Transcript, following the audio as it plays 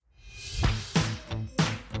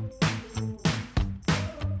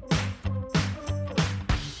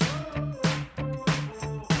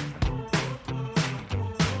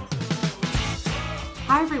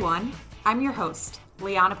everyone, I'm your host,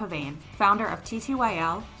 Liana Pavane, founder of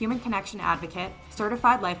TTYL, Human Connection Advocate,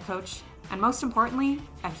 certified life coach, and most importantly,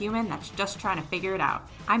 a human that's just trying to figure it out.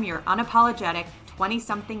 I'm your unapologetic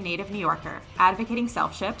 20-something native New Yorker, advocating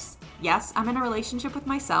self-ships. Yes, I'm in a relationship with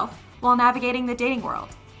myself, while navigating the dating world.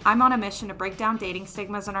 I'm on a mission to break down dating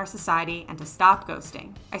stigmas in our society and to stop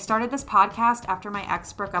ghosting. I started this podcast after my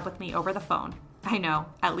ex broke up with me over the phone. I know,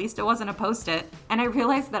 at least it wasn't a post-it, and I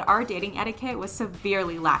realized that our dating etiquette was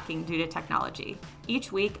severely lacking due to technology.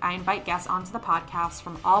 Each week, I invite guests onto the podcast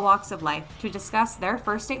from all walks of life to discuss their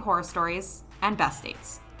first date horror stories and best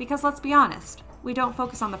dates. Because let's be honest, we don't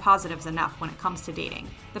focus on the positives enough when it comes to dating.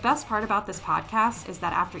 The best part about this podcast is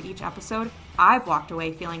that after each episode, I've walked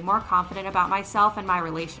away feeling more confident about myself and my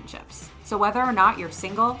relationships. So whether or not you're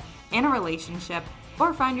single, in a relationship,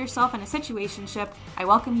 or find yourself in a situationship, I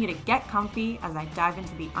welcome you to get comfy as I dive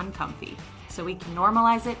into the uncomfy, so we can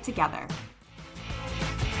normalize it together.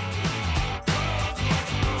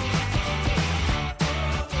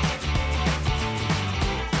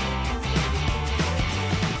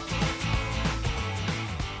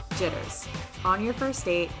 Jitters. On your first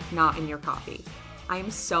date, not in your coffee. I am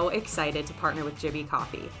so excited to partner with Jibby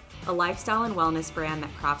Coffee, a lifestyle and wellness brand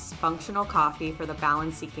that crafts functional coffee for the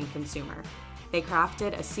balance-seeking consumer. They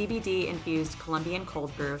crafted a CBD-infused Colombian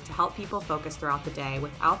cold brew to help people focus throughout the day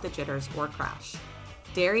without the jitters or crash.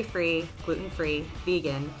 Dairy-free, gluten-free,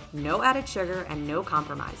 vegan, no added sugar, and no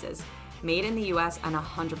compromises. Made in the US and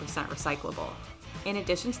 100% recyclable. In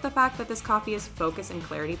addition to the fact that this coffee is focus and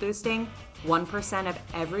clarity boosting, 1% of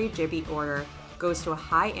every Jibby order goes to a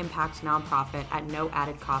high-impact nonprofit at no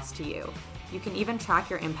added cost to you. You can even track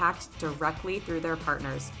your impact directly through their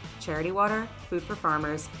partners, Charity Water, Food for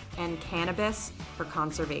Farmers, and Cannabis for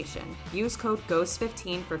Conservation. Use code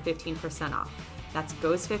GHOST15 for 15% off. That's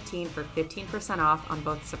GHOST15 for 15% off on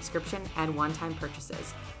both subscription and one-time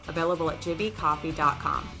purchases. Available at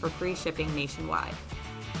jibbycoffee.com for free shipping nationwide.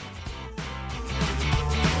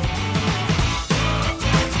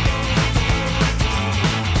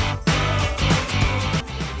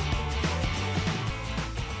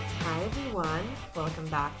 Welcome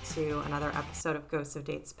back to another episode of Ghosts of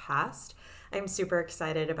Dates Past. I'm super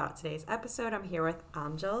excited about today's episode. I'm here with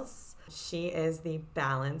Angels. She is the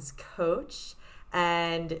balance coach,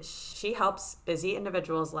 and she helps busy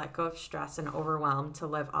individuals let go of stress and overwhelm to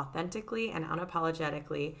live authentically and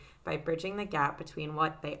unapologetically by bridging the gap between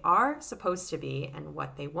what they are supposed to be and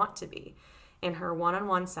what they want to be. In her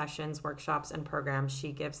one-on-one sessions, workshops, and programs,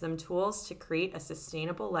 she gives them tools to create a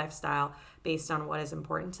sustainable lifestyle based on what is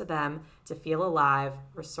important to them to feel alive,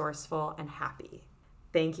 resourceful, and happy.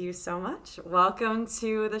 Thank you so much. Welcome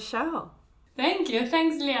to the show. Thank you.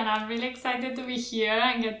 Thanks, Liana. I'm really excited to be here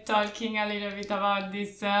and get talking a little bit about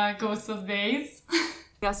this Ghost of Days.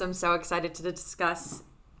 Yes, I'm so excited to discuss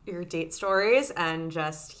your date stories and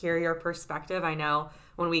just hear your perspective. I know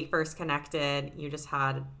when we first connected, you just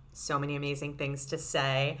had so many amazing things to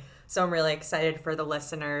say. So I'm really excited for the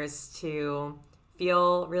listeners to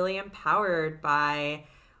feel really empowered by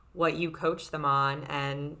what you coach them on,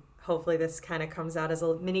 and hopefully this kind of comes out as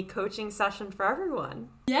a mini coaching session for everyone.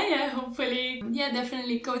 Yeah, hopefully. Yeah,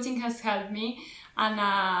 definitely coaching has helped me and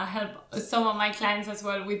help some of my clients as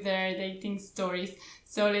well with their dating stories.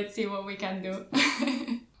 So let's see what we can do.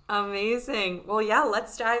 Amazing. Well, yeah,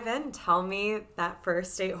 let's dive in. Tell me that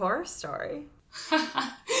first date horror story.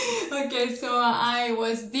 Okay, so I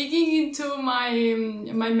was digging into my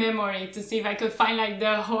memory to see if I could find like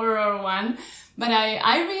the horror one, but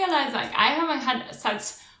I realized like I haven't had such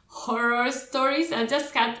horror stories. I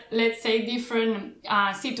just had, let's say, different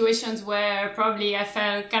situations where probably I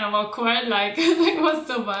felt kind of awkward, like most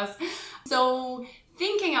of us. So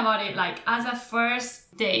thinking about it, like as a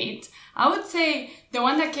first date, I would say the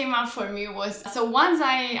one that came up for me was, so once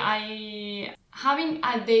I having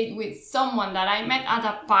a date with someone that I met at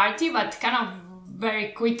a party, but kind of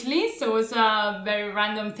very quickly. So it was a very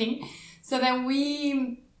random thing. So then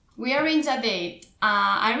we arranged a date.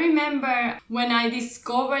 I remember when I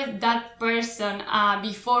discovered that person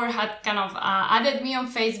before had kind of added me on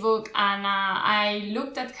Facebook, and I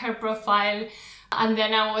looked at her profile. And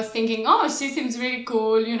then I was thinking, oh, she seems really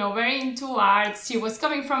cool, very into art. She was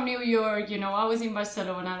coming from New York, I was in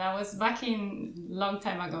Barcelona. That was back in long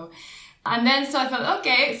time ago. And then so I thought,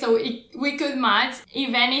 okay, so we could match.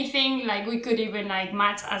 If anything, like we could even like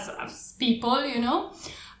match as people,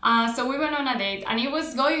 So we went on a date and it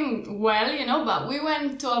was going well, but we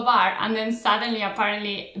went to a bar and then suddenly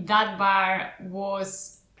apparently that bar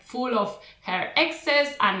was full of her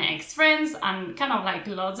exes and ex-friends and kind of like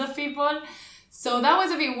lots of people. So that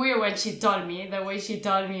was a bit weird when she told me, the way she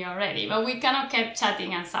told me already. But we kind of kept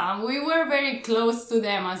chatting and stuff. And we were very close to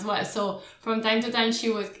them as well. So from time to time, she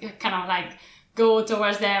would kind of like go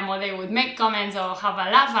towards them, or they would make comments or have a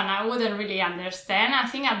laugh, and I wouldn't really understand. I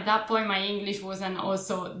think at that point, my English wasn't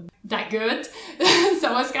also that good. So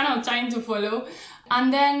I was kind of trying to follow.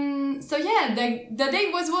 And then, so yeah, the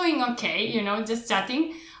date was going okay, you know, just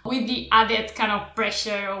chatting, with the added kind of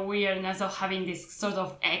pressure or weirdness of having this sort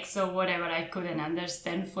of ex or whatever I couldn't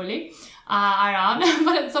understand fully around.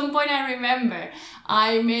 But at some point I remember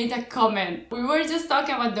I made a comment. We were just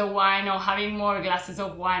talking about the wine or having more glasses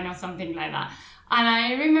of wine or something like that. And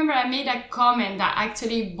I remember I made a comment that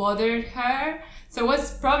actually bothered her. So it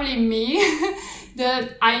was probably me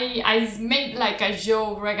that I made like a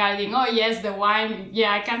joke regarding, oh yes, the wine.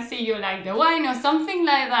 Yeah, I can see you like the wine or something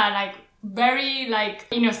like that. Like, very like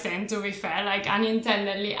innocent, to be fair, like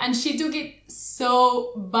unintendedly, and she took it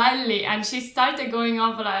so badly, and she started going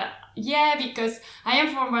off like, yeah, because I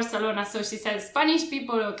am from Barcelona, so she said, Spanish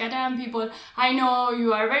people or Catalan people, I know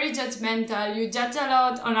you are very judgmental, you judge a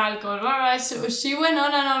lot on alcohol, blah, blah. So she went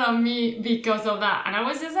on and on me because of that, and I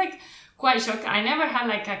was just like quite shocked. I never had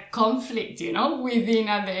like a conflict, you know, within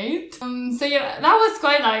a date. So yeah, that was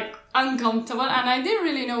quite like uncomfortable, and I didn't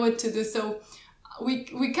really know what to do, so we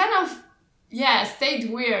kind of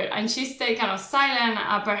stayed weird, and she stayed kind of silent.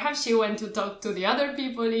 Perhaps she went to talk to the other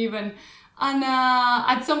people even. And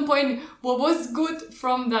at some point, what was good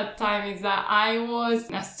from that time is that I was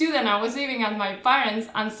a student. I was living at my parents',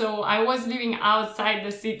 and so I was living outside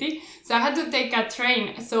the city. So I had to take a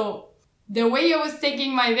train. So the way I was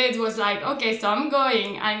taking my dates was like, okay, so I'm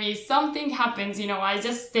going, and if something happens, you know, I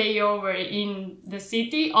just stay over in the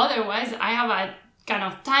city. Otherwise, I have a kind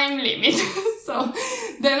of time limit. So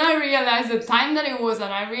then I realized the time that it was,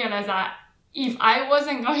 and I realized that if I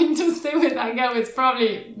wasn't going to stay with that girl, it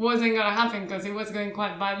probably wasn't going to happen because it was going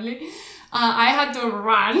quite badly. I had to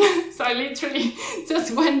run. So I literally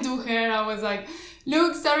just went to her. I was like,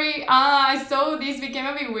 look, sorry, I saw this became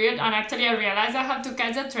a bit weird, and actually I realized I have to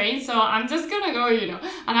catch a train, so I'm just gonna go, you know.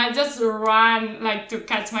 And I just ran like to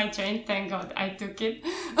catch my train. Thank God I took it.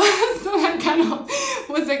 So that kind of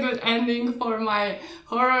was a good ending for my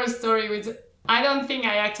horror story, which I don't think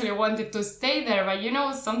I actually wanted to stay there, but you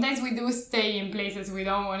know, sometimes we do stay in places we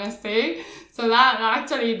don't want to stay. So that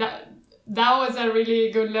was a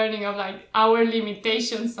really good learning of like our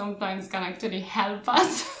limitations sometimes can actually help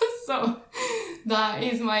us. So that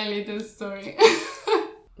is my little story.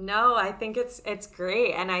 No, I think it's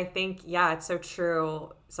great. And I think, yeah, it's so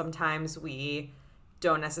true. Sometimes we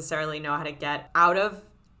don't necessarily know how to get out of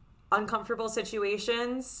uncomfortable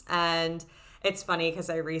situations. And it's funny because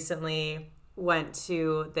I recently went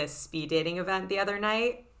to this speed dating event the other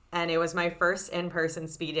night, and it was my first in-person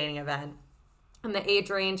speed dating event. And the age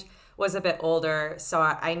range was a bit older, so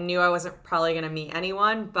I knew I wasn't probably going to meet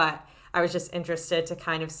anyone, but I was just interested to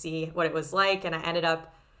kind of see what it was like. And I ended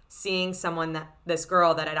up seeing this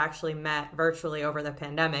girl that I'd actually met virtually over the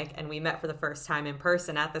pandemic, and we met for the first time in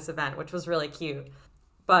person at this event, which was really cute.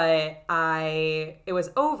 But it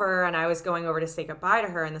was over, and I was going over to say goodbye to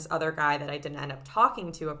her, and this other guy that I didn't end up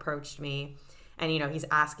talking to approached me, and, you know, he's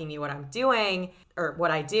asking me what I'm doing or what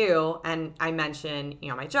I do. And I mentioned, you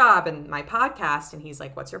know, my job and my podcast, and he's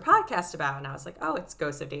like, what's your podcast about? And I was like, oh, it's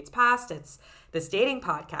Ghosts of Dates Past. It's this dating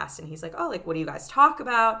podcast. And he's like, oh, like, what do you guys talk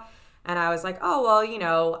about? And I was like, oh, well, you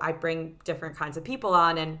know, I bring different kinds of people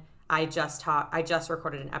on, and I just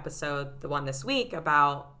recorded an episode, the one this week,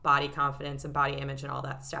 about body confidence and body image and all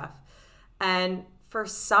that stuff. And for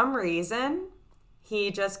some reason, he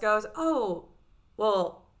just goes, oh,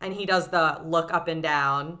 well, and he does the look up and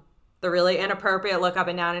down, the really inappropriate look up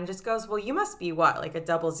and down, and just goes, well, you must be what, like a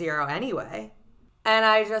 00 anyway? And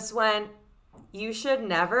I just went, you should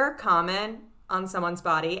never comment on someone's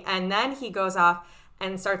body. And then he goes off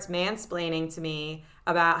and starts mansplaining to me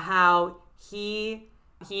about how he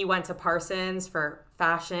went to Parsons for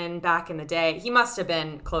fashion back in the day. He must have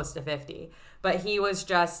been close to 50, but he was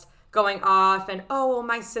just going off and, oh, well,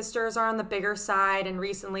 my sisters are on the bigger side, and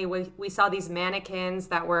recently we saw these mannequins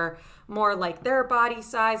that were more like their body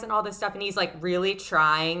size and all this stuff. And he's like really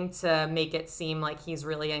trying to make it seem like he's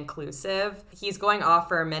really inclusive. He's going off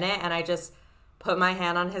for a minute, and I just put my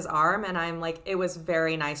hand on his arm, and I'm like, it was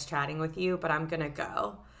very nice chatting with you, but I'm gonna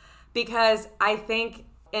go. Because I think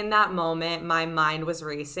in that moment, my mind was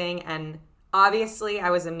racing, and obviously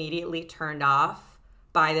I was immediately turned off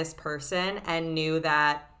by this person and knew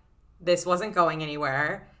that this wasn't going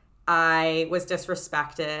anywhere. I was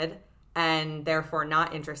disrespected and therefore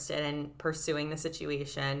not interested in pursuing the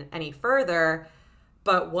situation any further.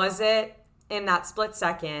 But was it in that split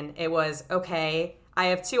second, it was, okay, I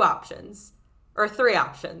have two options. or three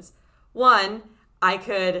options. One, I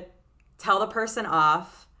could tell the person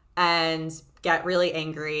off and get really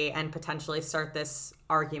angry and potentially start this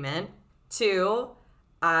argument. Two,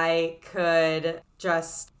 I could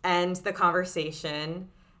just end the conversation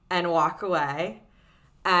and walk away.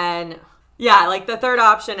 And yeah, like the third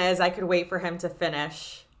option is I could wait for him to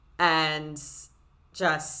finish and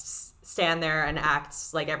just stand there and act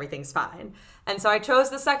like everything's fine. And so I chose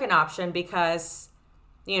the second option because,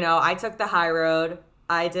 I took the high road.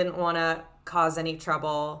 I didn't want to cause any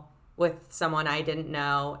trouble with someone I didn't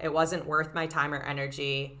know. It wasn't worth my time or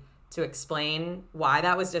energy to explain why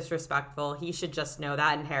that was disrespectful. He should just know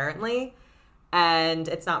that inherently. And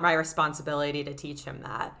it's not my responsibility to teach him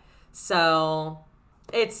that. So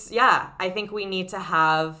I think we need to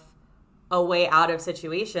have a way out of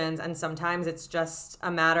situations. And sometimes it's just a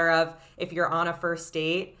matter of if you're on a first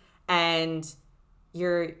date and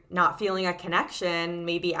you're not feeling a connection,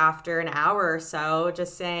 maybe after an hour or so,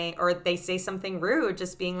 just saying, or they say something rude,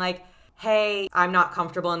 just being like, hey, I'm not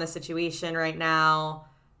comfortable in this situation right now.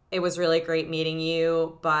 It was really great meeting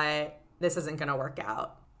you, but this isn't going to work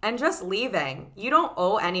out. And just leaving. You don't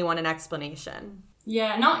owe anyone an explanation.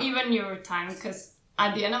 Yeah, not even your time, because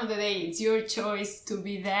at the end of the day, it's your choice to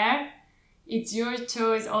be there. It's your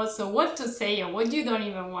choice also what to say or what you don't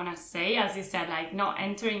even want to say. As you said, like not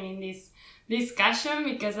entering in this discussion,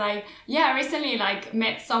 because recently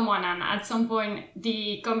met someone, and at some point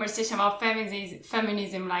the conversation about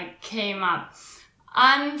feminism came up.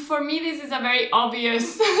 And for me, this is a very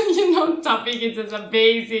obvious, topic. It's just a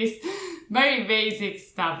very basic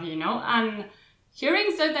stuff, and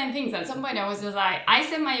hearing certain things at some point I was just like, I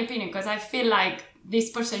said my opinion because I feel like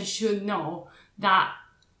this person should know that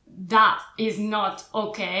is not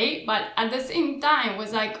okay. But at the same time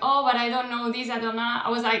was like, oh, but I don't know this, I don't know. I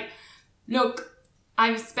was like, look,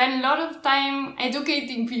 I've spent a lot of time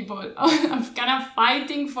educating people. I'm kind of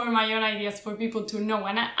fighting for my own ideas for people to know.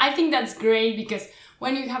 And I think that's great, because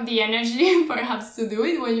when you have the energy perhaps to do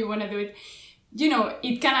it, when you want to do it,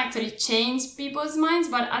 it can actually change people's minds.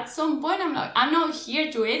 But at some point I'm not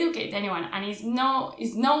here to educate anyone. And it's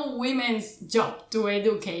no women's job to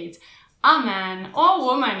educate a man or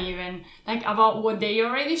woman even, about what they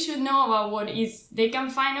already should know, about what is they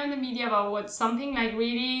can find on the media, about what something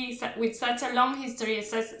really with such a long history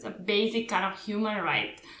is such a basic kind of human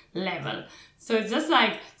right level. So it's just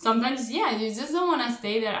sometimes, you just don't want to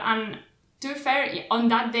stay there. And to be fair, on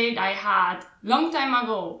that date I had long time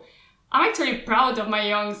ago, I'm actually proud of my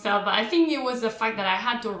young self, but I think it was the fact that I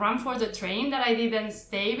had to run for the train that I didn't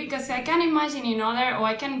stay, because I can imagine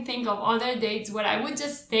I can think of other dates where I would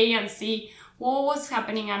just stay and see what was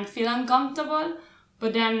happening and feel uncomfortable.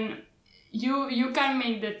 But then you can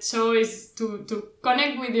make the choice to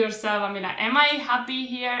connect with yourself and be like, am I happy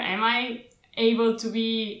here? Am I able to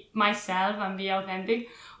be myself and be authentic?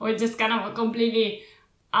 Or just kind of completely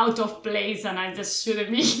out of place and I just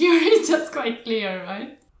shouldn't be here? It's just quite clear,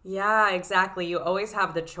 right? Yeah, exactly. You always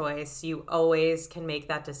have the choice. You always can make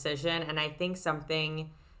that decision. And I think something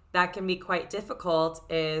that can be quite difficult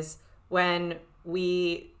is when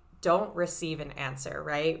we don't receive an answer,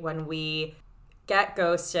 right? When we get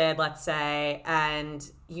ghosted, let's say, and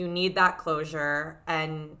you need that closure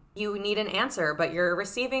and you need an answer, but you're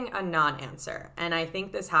receiving a non-answer. And I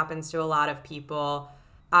think this happens to a lot of people.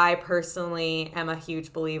 I personally am a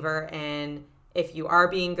huge believer in, if you are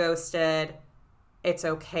being ghosted, it's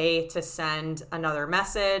okay to send another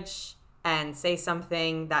message and say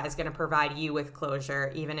something that is going to provide you with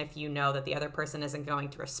closure, even if you know that the other person isn't going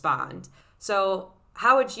to respond. So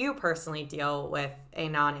how would you personally deal with a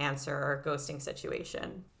non-answer or ghosting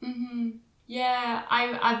situation? Mm-hmm. Yeah,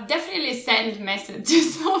 I've definitely sent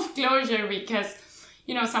messages of closure because,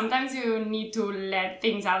 sometimes you need to let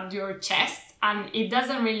things out your chest, and it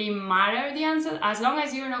doesn't really matter the answer, as long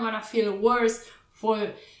as you're not going to feel worse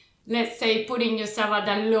for, let's say, putting yourself at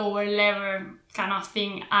a lower level kind of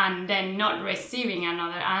thing and then not receiving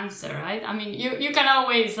another answer, right? I mean, you can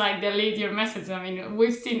always delete your message. I mean,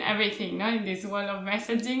 we've seen everything, no, in this world of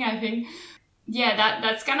messaging, I think. Yeah,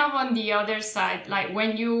 that's kind of on the other side,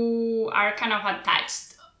 when you are kind of attached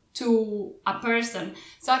to a person.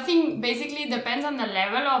 So I think basically it depends on the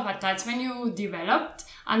level of attachment you developed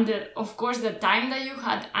and of course the time that you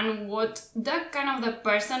had and what the kind of the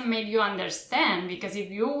person made you understand. Because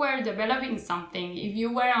if you were developing something, if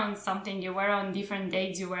you were on something, you were on different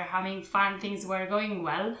dates, you were having fun, things were going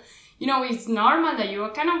well, it's normal that you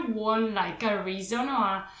kind of want a reason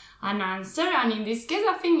or an answer. And in this case,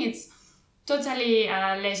 I think it's totally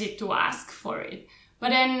legit to ask for it. But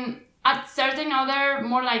then at certain other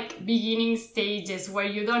more beginning stages where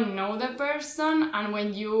you don't know the person and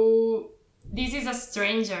when this is a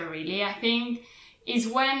stranger really, I think is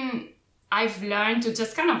when I've learned to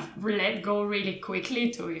just kind of let go really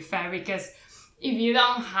quickly, to be fair, because if you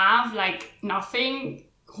don't have like nothing,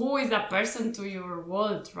 who is that person to your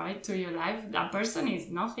world, right? To your life, that person is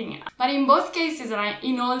nothing. But in both cases, and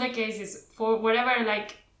in all the cases, for whatever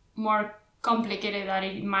like more complicated that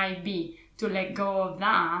it might be to let go of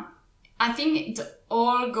that, I think it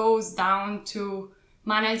all goes down to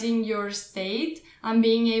managing your state and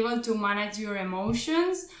being able to manage your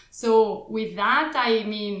emotions. So with that, I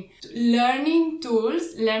mean learning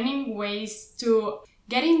tools, learning ways to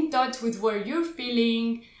get in touch with what you're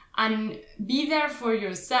feeling and be there for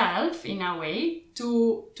yourself in a way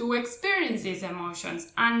to experience these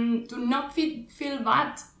emotions and to not feel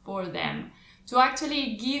bad for them, to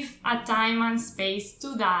actually give a time and space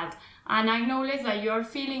to that and acknowledge that you're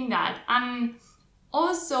feeling that. And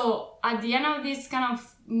also, at the end of this kind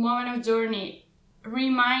of moment of journey,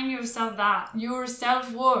 remind yourself that your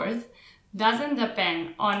self-worth doesn't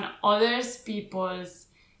depend on others people's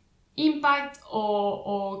impact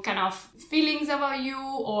or kind of feelings about you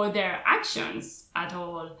or their actions at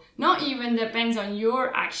all. Not even depends on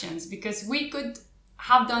your actions, because we could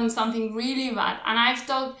have done something really bad. And I've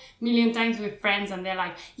talked a million times with friends and they're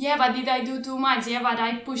like, yeah, but did I do too much? Yeah, but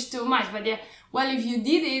I pushed too much. But yeah, well, if you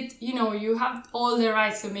did it, you know, you have all the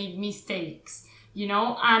rights to make mistakes, you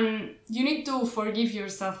know, and you need to forgive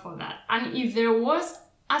yourself for that. And if there was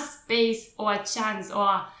a space or a chance or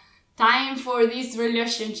a time for this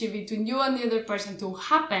relationship between you and the other person to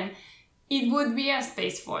happen, it would be a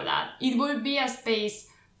space for that. It would be a space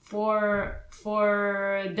for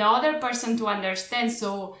the other person to understand.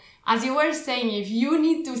 So as you were saying, if you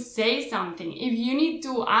need to say something, if you need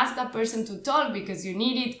to ask that person to talk because you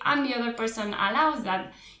need it and the other person allows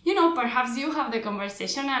that, you know, perhaps you have the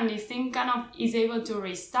conversation and this thing kind of is able to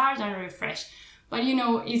restart and refresh. But, you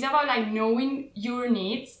know, it's about like knowing your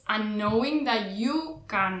needs and knowing that you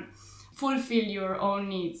can fulfill your own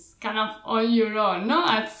needs kind of on your own. No,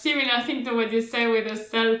 a similar thing to what you say with the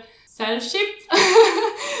self-ship.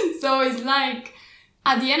 So it's like,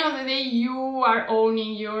 at the end of the day, you are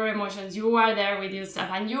owning your emotions. You are there with yourself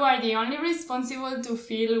and you are the only responsible to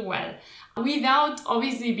feel well, without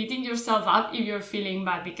obviously beating yourself up if you're feeling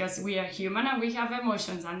bad, because we are human and we have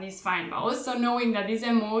emotions and it's fine. But also knowing that these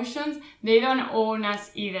emotions, they don't own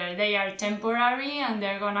us either. They are temporary and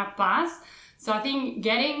they're gonna pass. So I think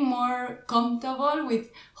getting more comfortable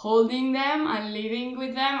with holding them and living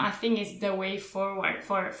with them, I think is the way forward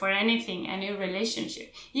for anything, any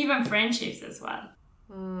relationship, even friendships as well.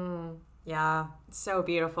 Yeah, so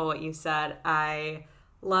beautiful what you said. I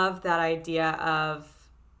love that idea of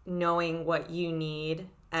knowing what you need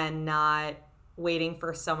and not waiting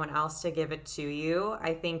for someone else to give it to you.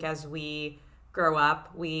 I think as we grow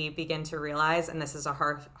up, we begin to realize, and this is a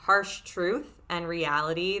harsh truth and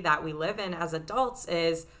reality that we live in as adults,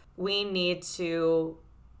 is we need to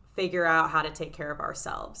figure out how to take care of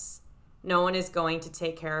ourselves. No one is going to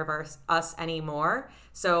take care of us anymore.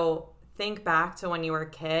 So think back to when you were a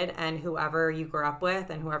kid and whoever you grew up with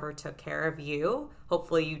and whoever took care of you.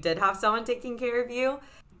 Hopefully you did have someone taking care of you.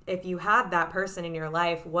 If you had that person in your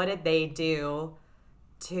life, what did they do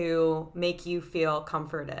to make you feel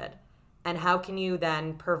comforted? And how can you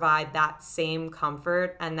then provide that same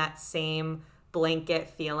comfort and that same blanket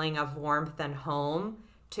feeling of warmth and home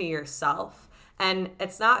to yourself? And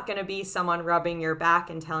it's not going to be someone rubbing your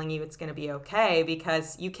back and telling you it's going to be okay,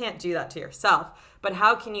 because you can't do that to yourself. But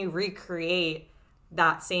how can you recreate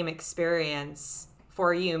that same experience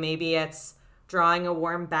for you? Maybe it's drawing a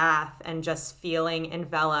warm bath and just feeling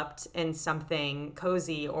enveloped in something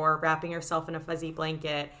cozy, or wrapping yourself in a fuzzy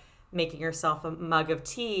blanket, making yourself a mug of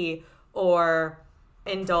tea, or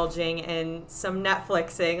indulging in some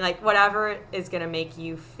Netflixing, like whatever is going to make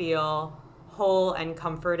you feel whole and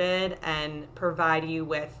comforted and provide you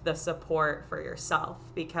with the support for yourself.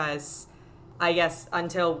 Because I guess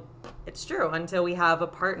until we have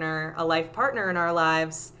a life partner in our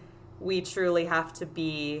lives, we truly have to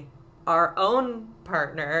be our own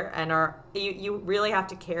partner, and you really have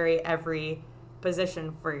to carry every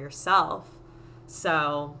position for yourself.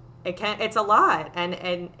 So it's a lot,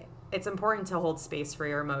 and it's important to hold space for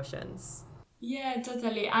your emotions. Yeah,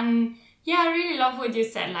 totally. And yeah, I really love what you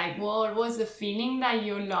said. Like, what was the feeling that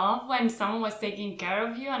you loved when someone was taking care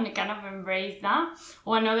of you, and kind of embrace that?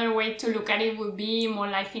 Or another way to look at it would be more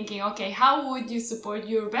like thinking, okay, how would you support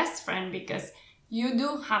your best friend? Because you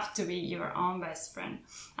do have to be your own best friend.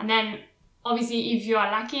 And then obviously if you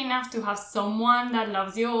are lucky enough to have someone that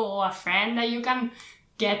loves you, or a friend that you can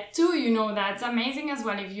get to, you know, that's amazing as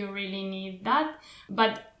well if you really need that.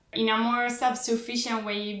 But in a more self-sufficient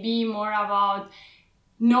way, be more about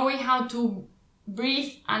knowing how to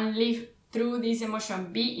breathe and live through this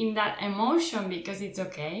emotion, be in that emotion because it's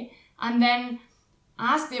okay, and then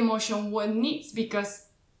ask the emotion what needs, because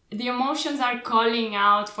the emotions are calling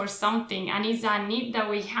out for something and it's a need that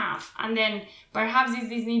we have. And then perhaps it's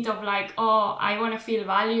this need of like, oh, I want to feel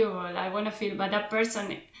valuable, I want to feel, but that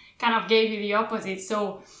person kind of gave you the opposite.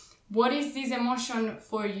 So what is this emotion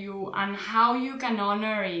for you, and how you can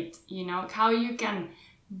honor it, how you can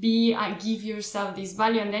give yourself this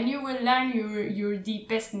value, and then you will learn your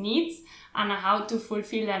deepest needs and how to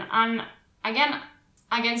fulfill them. And again,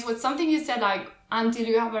 against what something you said, like until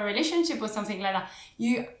you have a relationship or something like that,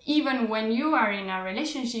 even when you are in a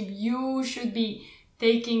relationship, you should be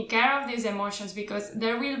taking care of these emotions, because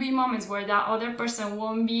there will be moments where that other person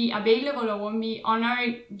won't be available or won't be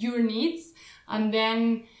honoring your needs. And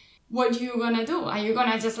then what you gonna do? Are you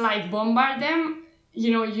gonna just like bombard them?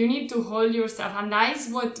 You need to hold yourself, and that is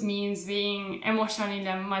what means being emotionally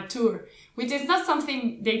mature, which is not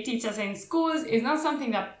something they teach us in schools. It's not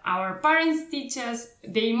something that our parents teach us.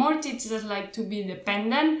 They more teach us like to be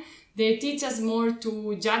dependent. They teach us more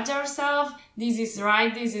to judge ourselves. This is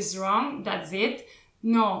right, this is wrong, that's it.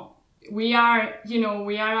 No, we are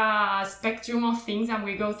a spectrum of things, and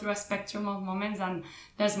we go through a spectrum of moments, and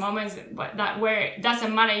there's moments where it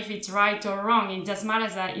doesn't matter if it's right or wrong. It just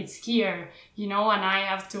matters that it's here, and I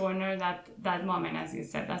have to honor that moment, as you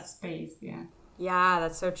said, that space. Yeah,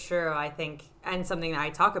 that's so true, I think. And something that I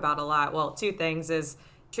talk about a lot, well, two things is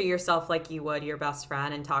treat yourself like you would your best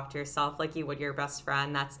friend, and talk to yourself like you would your best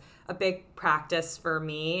friend. That's a big practice for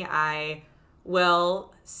me. I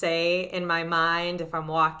will say in my mind, if I'm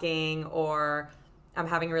walking or I'm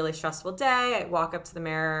having a really stressful day, I walk up to the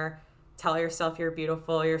mirror, tell yourself you're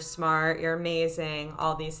beautiful, you're smart, you're amazing,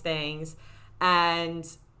 all these things. And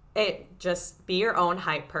just be your own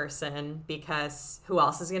hype person, because who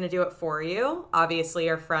else is going to do it for you? Obviously,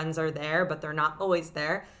 your friends are there, but they're not always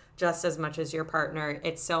there just as much as your partner.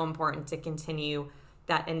 It's so important to continue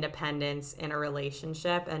that independence in a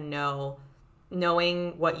relationship, and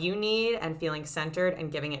knowing what you need and feeling centered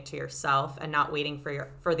and giving it to yourself, and not waiting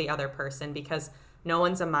for the other person, because no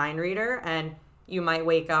one's a mind reader, and you might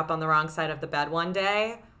wake up on the wrong side of the bed one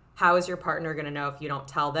day. How is your partner going to know if you don't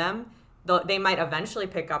tell them? They might eventually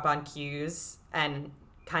pick up on cues and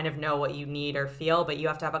kind of know what you need or feel, but you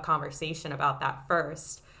have to have a conversation about that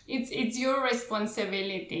first. It's your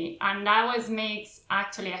responsibility, and that what makes,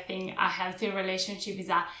 actually, I think, a healthy relationship is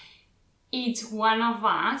that each one of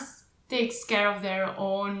us takes care of their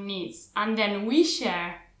own needs, and then we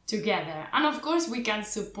share together. And of course, we can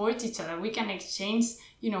support each other. We can exchange,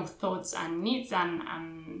 thoughts and needs and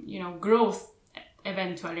growth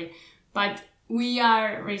eventually. But we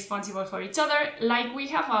are responsible for each other. Like we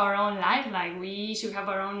have our own life. Like we should have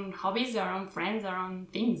our own hobbies, our own friends, our own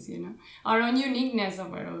things. Our own uniqueness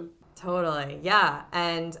overall. Totally, yeah.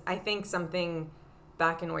 And I think something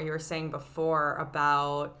back in what you were saying before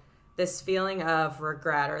about this feeling of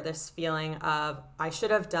regret, or this feeling of I should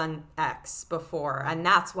have done X before, and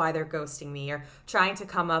that's why they're ghosting me, or trying to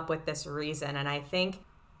come up with this reason. And I think,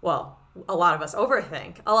 well, a lot of us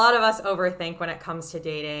overthink when it comes to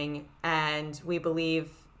dating, and we believe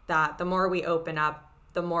that the more we open up,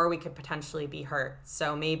 the more we could potentially be hurt.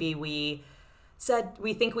 So maybe we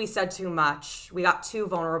think we said too much, we got too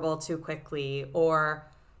vulnerable too quickly, or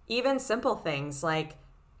even simple things like,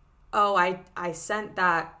 oh, I sent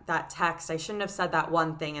that text. I shouldn't have said that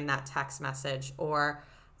one thing in that text message, or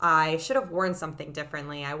I should have worn something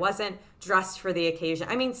differently. I wasn't dressed for the occasion.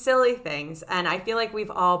 I mean, silly things. And I feel like we've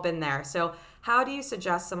all been there. So how do you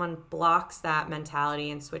suggest someone blocks that mentality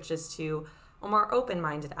and switches to a more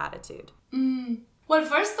open-minded attitude? Well,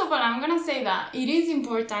 first of all, I'm going to say that it is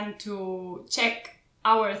important to check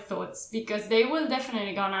our thoughts, because they will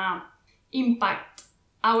definitely going to impact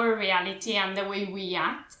our reality and the way we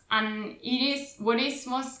act. And what is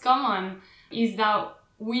most common is that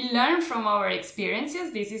we learn from our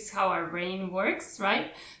experiences. This is how our brain works,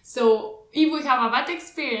 right? So if we have a bad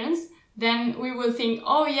experience, then we will think,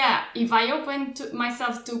 oh yeah, if I open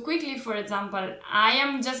myself too quickly, for example, I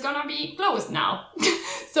am just gonna be closed now.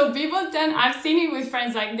 So people I've seen it with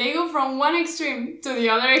friends, like they go from one extreme to the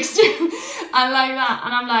other extreme and like that.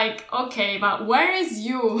 And I'm like, okay, but where is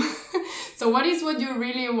you? So what is what you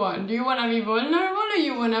really want? Do you want to be vulnerable, or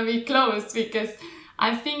you want to be closed? Because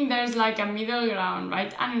I think there's like a middle ground,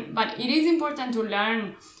 right? But it is important to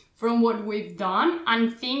learn from what we've done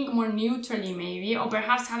and think more neutrally maybe, or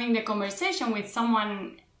perhaps having the conversation with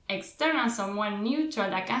someone external, someone neutral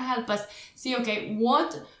that can help us see, okay,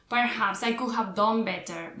 what perhaps I could have done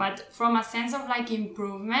better. But from a sense of like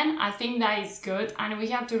improvement, I think that is good, and we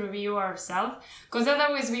have to review ourselves, because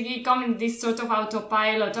otherwise we become in this sort of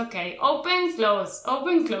autopilot, okay, open,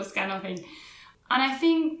 close kind of thing. And I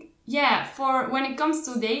think, yeah, for when it comes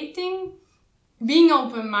to dating, being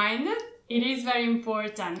open-minded, it is very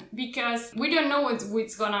important, because we don't know what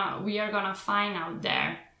we are gonna find out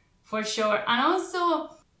there, for sure. And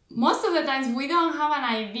also, most of the times we don't have an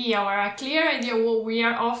idea or a clear idea what we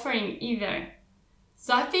are offering either.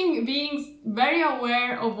 So I think being very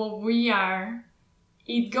aware of what we are,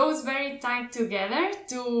 it goes very tight together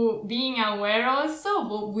to being aware also of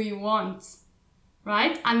what we want,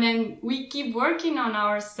 right? And then we keep working on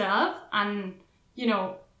ourselves, and, you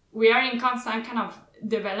know, we are in constant kind of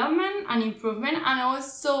development and improvement. And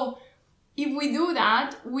also, if we do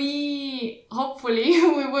that, we hopefully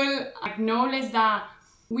we will acknowledge that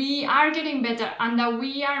we are getting better, and that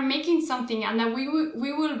we are making something, and that we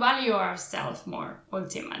will value ourselves more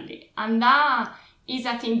ultimately. And that is,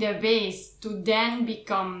 I think, the base to then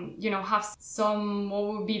become, you know, have some,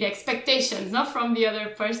 what would be the expectations, not from the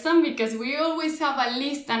other person, because we always have a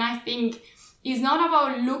list. And I think it's not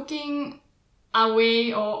about looking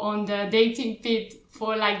away or on the dating feed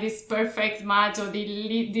for like this perfect match or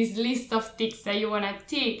this list of ticks that you want to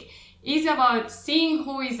tick. It's about seeing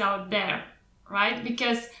who is out there, right?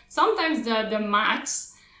 Because sometimes the match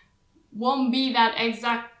won't be that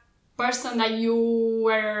exact person that you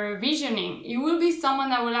were visioning. It will be someone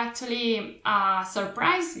that will actually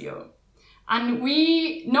surprise you. And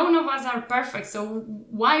none of us are perfect, so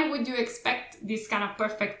why would you expect this kind of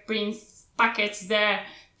perfect prince package there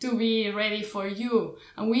to be ready for you?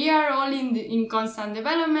 And we are all in constant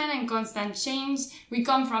development and constant change. We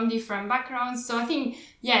come from different backgrounds. So I think,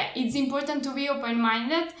 yeah, it's important to be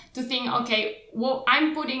open-minded, to think, okay, what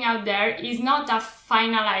I'm putting out there is not a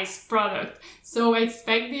finalized product, so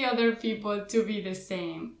expect the other people to be the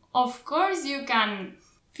same. Of course, you can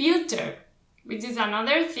filter, which is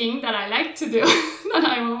another thing that I like to do, that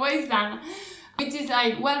I've always done. Which is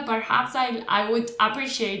like, well, perhaps I would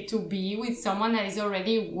appreciate to be with someone that is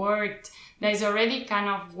already worked, that is already kind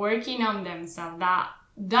of working on themselves, that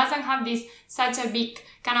doesn't have this such a big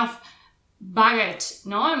kind of baggage,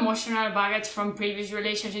 no emotional baggage from previous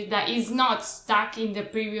relationship, that is not stuck in the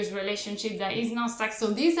previous relationship, that is not stuck. So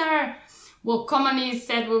these are what commonly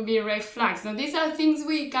said would be red flags. Now these are things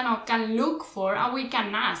we can look for and we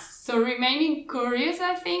can ask. So remaining curious,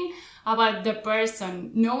 I think, about the person,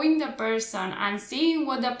 knowing the person and seeing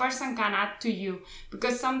what the person can add to you.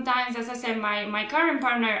 Because sometimes, as I said, my current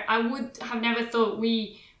partner, I would have never thought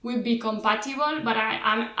we would be compatible, but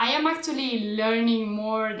I am actually learning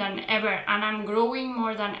more than ever, and I'm growing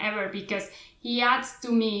more than ever, because he adds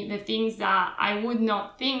to me the things that I would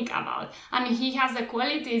not think about. And he has the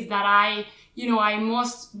qualities that I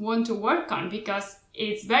most want to work on, because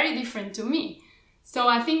it's very different to me. So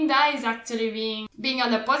I think that is actually being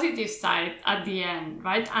on the positive side at the end,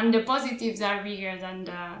 right? And the positives are bigger than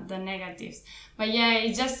the negatives. But yeah,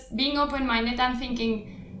 it's just being open-minded and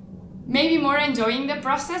thinking, maybe more enjoying the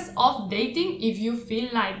process of dating. If you feel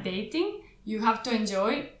like dating, you have to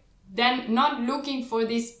enjoy. Then not looking for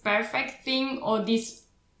this perfect thing or this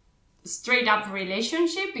straight up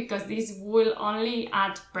relationship, because this will only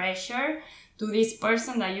add pressure to this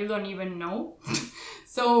person that you don't even know.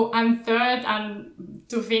 So, and third, and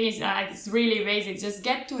to finish, it's really basic, just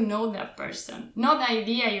get to know that person. Not the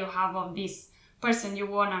idea you have of this person you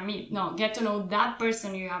want to meet. No, get to know that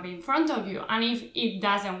person you have in front of you. And if it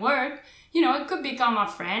doesn't work, it could become a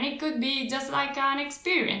friend. It could be just like an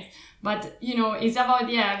experience. But, it's about,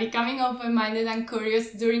 becoming open-minded and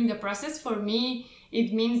curious during the process. For me,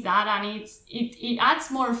 it means that, and it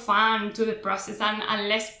adds more fun to the process and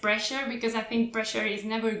less pressure, because I think pressure is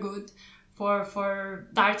never good for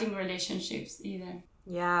starting relationships either.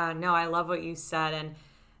 Yeah, no, I love what you said. And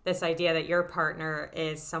this idea that your partner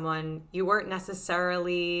is someone you didn't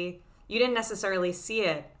necessarily see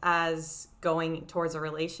it as going towards a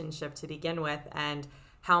relationship to begin with, and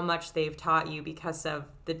how much they've taught you because of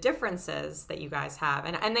the differences that you guys have.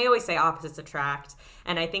 And they always say opposites attract.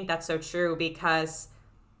 And I think that's so true, because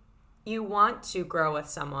you want to grow with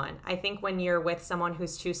someone. I think when you're with someone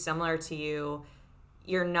who's too similar to you,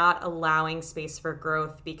 you're not allowing space for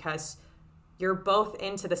growth, because you're both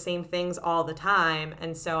into the same things all the time.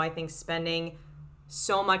 And so I think spending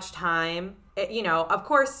so much time, of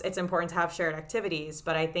course it's important to have shared activities,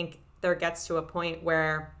 but I think there gets to a point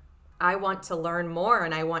where I want to learn more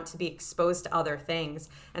and I want to be exposed to other things.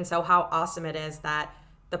 And so how awesome it is that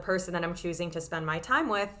the person that I'm choosing to spend my time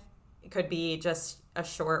with could be just a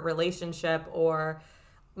short relationship or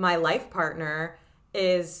my life partner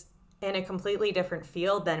is in a completely different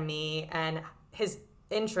field than me, and his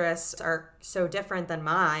interests are so different than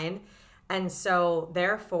mine. And so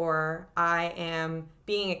therefore I am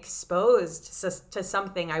being exposed to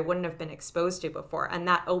something I wouldn't have been exposed to before. And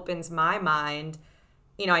that opens my mind.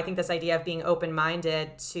 You know, I think this idea of being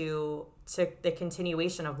open-minded to the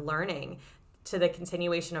continuation of learning, to the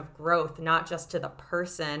continuation of growth, not just to the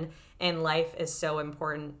person in life, is so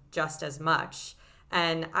important just as much.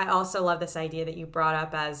 And I also love this idea that you brought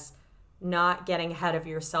up as not getting ahead of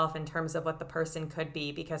yourself in terms of what the person could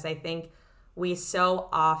be, because I think we so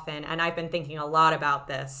often, and I've been thinking a lot about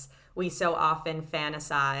this, we so often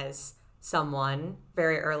fantasize someone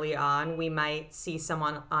very early on. We might see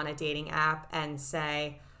someone on a dating app and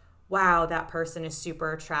say, wow, that person is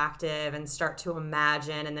super attractive, and start to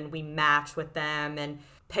imagine, and then we match with them and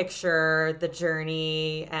picture the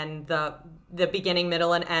journey and the beginning,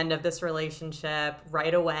 middle, and end of this relationship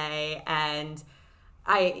right away. And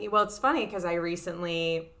it's funny because I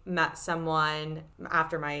recently met someone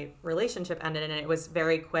after my relationship ended, and it was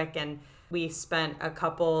very quick, and we spent a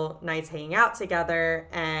couple nights hanging out together,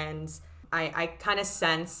 and I kind of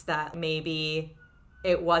sensed that maybe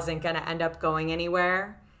it wasn't going to end up going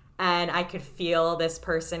anywhere, and I could feel this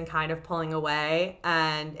person kind of pulling away.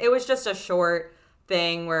 And it was just a short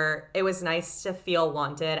thing where it was nice to feel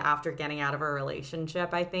wanted after getting out of a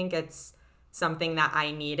relationship. I think it's something that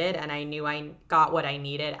I needed, and I knew I got what I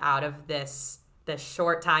needed out of this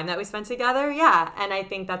short time that we spent together. Yeah. And I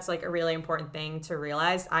think that's like a really important thing to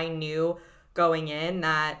realize. I knew going in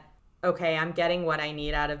that, okay, I'm getting what I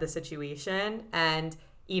need out of the situation, and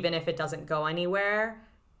even if it doesn't go anywhere,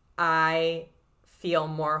 I feel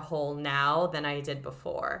more whole now than I did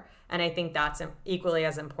before. And I think that's equally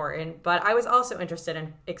as important. But I was also interested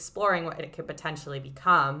in exploring what it could potentially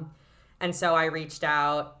become. And so I reached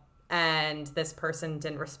out, and this person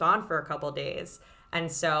didn't respond for a couple of days. And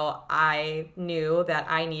so I knew that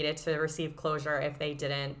I needed to receive closure if they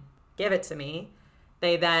didn't give it to me.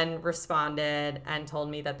 They then responded and told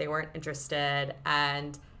me that they weren't interested.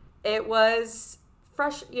 And it was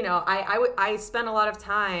fresh. You know, I spent a lot of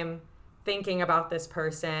time thinking about this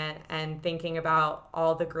person and thinking about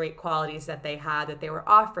all the great qualities that they had, that they were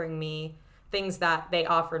offering me, things that they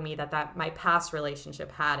offered me that my past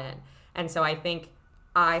relationship hadn't. And so I think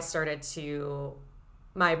my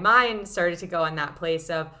mind started to go in that place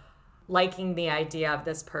of liking the idea of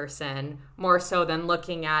this person more so than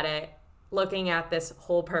looking at this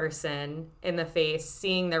whole person in the face,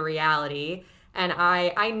 seeing the reality. And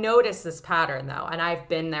I noticed this pattern though, and I've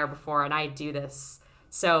been there before, and I do this.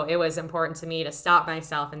 So it was important to me to stop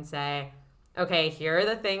myself and say, okay, here are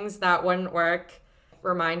the things that wouldn't work.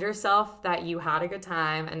 Remind yourself that you had a good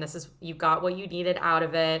time, and you got what you needed out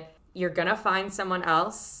of it. You're gonna find someone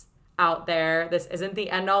else out there. This isn't the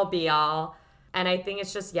end all be all. And I think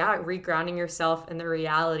it's just, regrounding yourself in the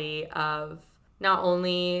reality of not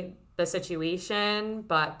only the situation,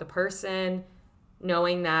 but the person,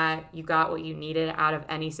 knowing that you got what you needed out of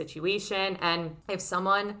any situation. And if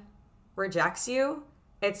someone rejects you,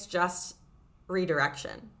 it's just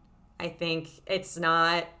redirection. I think it's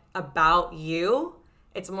not about you.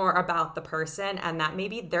 It's more about the person, and that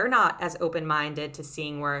maybe they're not as open-minded to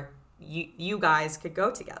seeing where you guys could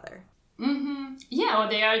go together. Mm-hmm. Yeah, or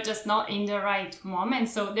they are just not in the right moment.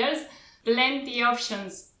 So there's plenty of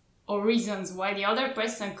options or reasons why the other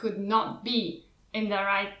person could not be in the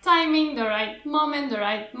right timing, the right moment, the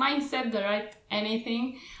right mindset, the right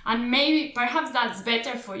anything. And maybe perhaps that's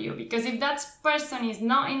better for you, because if that person is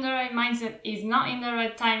not in the right mindset, is not in the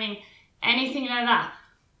right timing, anything like that,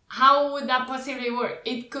 how would that possibly work?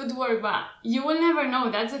 It could work, but you will never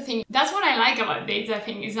know. That's the thing. That's what I like about dates, I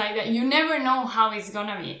think. It's like that you never know how it's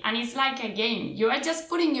gonna be. And it's like a game. You are just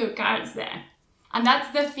putting your cards there. And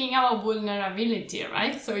that's the thing about vulnerability,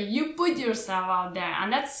 right? So you put yourself out there,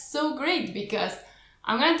 and that's so great, because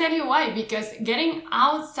I'm gonna tell you why. Because getting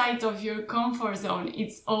outside of your comfort zone,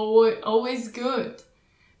 it's always good.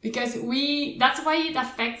 Because that's why it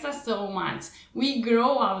affects us so much. We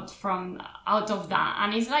grow out of that.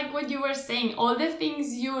 And it's like what you were saying, all the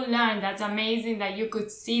things you learn, that's amazing that you could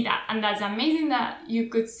see that. And that's amazing that you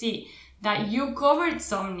could see that you covered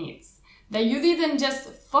some needs, that you didn't just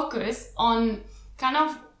focus on kind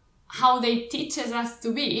of how they teach us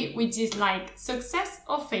to be, which is like success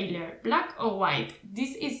or failure, black or white.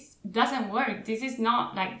 This doesn't work. This is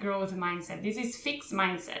not like growth mindset. This is fixed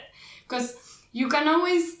mindset. Because you can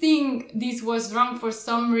always think this was wrong for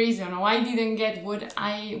some reason, or I didn't get what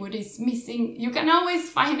is missing. You can always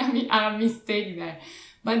find a mistake there.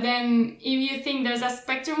 But then if you think there's a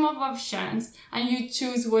spectrum of options and you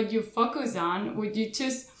choose what you focus on, would you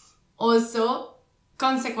choose also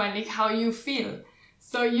consequently how you feel.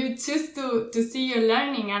 So you choose to see you're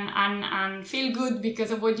learning and feel good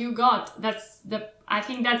because of what you got. I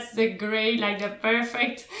think that's the great, like the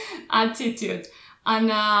perfect attitude.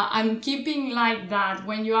 And keeping like that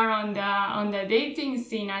when you are on the dating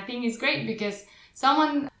scene, I think is great, because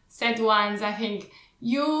someone said once, I think,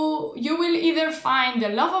 you will either find the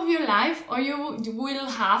love of your life or you will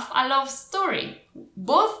have a love story.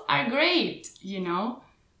 Both are great,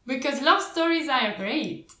 because love stories are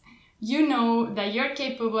great. You know that you're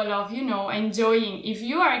capable of, enjoying, if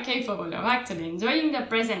you are capable of actually enjoying the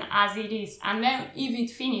present as it is, and then if it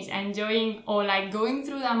finishes, enjoying or like going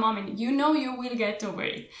through that moment, you will get over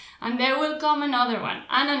it. And there will come another one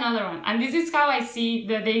and another one. And this is how I see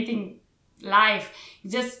the dating life.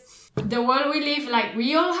 Just the world we live, like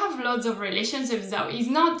we all have lots of relationships that is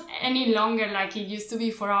not any longer like it used to be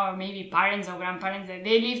for our maybe parents or grandparents, that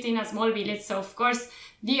they lived in a small village. So of course,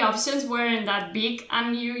 the options weren't that big,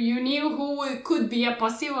 and you knew who could be a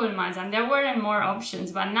possible match, and there weren't more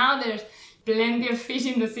options. But now there's plenty of fish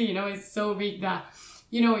in the sea, it's so big that,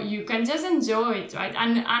 you can just enjoy it, right?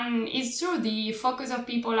 And it's true, the focus of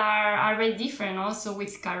people are very different also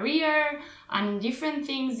with career and different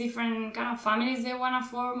things, different kind of families they want to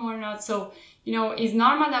form or not. So, it's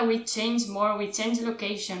normal that we change more, we change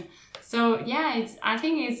location. So yeah, I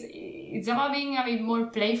think it's about being a bit more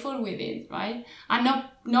playful with it, right? And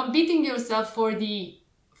not beating yourself for the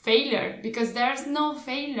failure, because there's no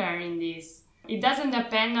failure in this. It doesn't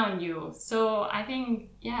depend on you. So I think,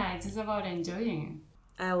 yeah, it's just about enjoying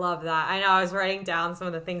it. I love that. I know I was writing down some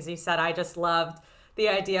of the things you said. I just loved the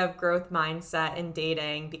idea of growth mindset in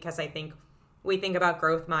dating, because I think we think about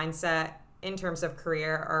growth mindset in terms of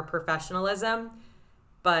career or professionalism,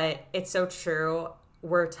 but it's so true.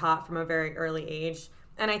 We're taught from a very early age.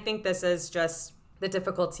 And I think this is just the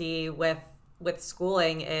difficulty with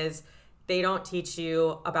schooling, is they don't teach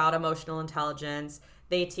you about emotional intelligence.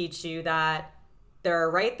 They teach you that there are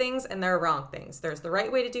right things and there are wrong things. There's the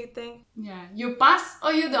right way to do things. Yeah, you pass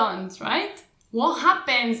or you don't, right? What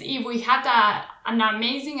happens if we had an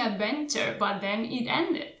amazing adventure, but then it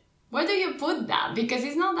ended? Where do you put that? Because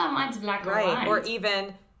it's not that much black or white. Right, or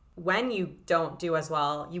even when you don't do as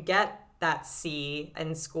well, you get that C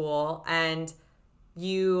in school and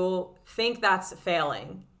you think that's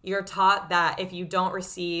failing. You're taught that if you don't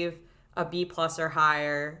receive a B+ or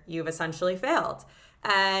higher, you've essentially failed.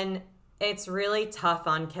 And it's really tough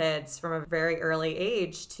on kids from a very early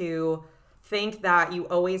age to think that you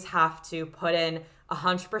always have to put in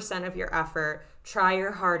 100% of your effort, try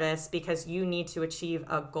your hardest because you need to achieve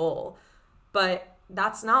a goal. But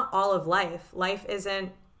that's not all of life. Life is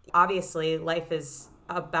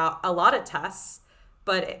about a lot of tests,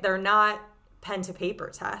 but they're not pen to paper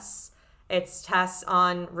tests. It's tests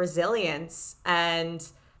on resilience and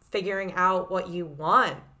figuring out what you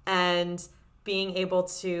want and being able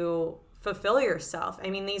to fulfill yourself. I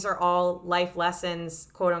mean, these are all life lessons,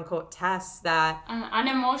 quote unquote, tests that... And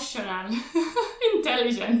emotional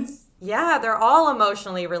intelligence. Yeah, they're all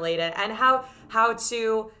emotionally related. And how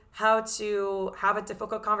to have a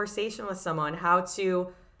difficult conversation with someone, how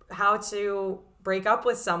to break up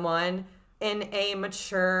with someone in a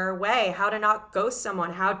mature way, how to not ghost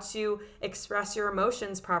someone, how to express your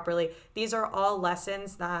emotions properly. These are all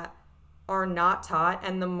lessons that are not taught.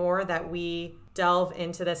 And the more that we delve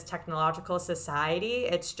into this technological society,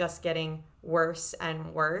 it's just getting worse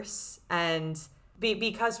and worse. And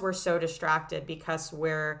because we're so distracted, because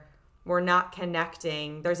we're not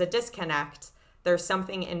connecting, there's a disconnect. There's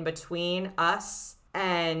something in between us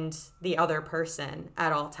and the other person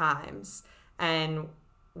at all times. And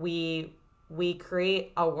we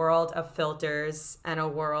create a world of filters and a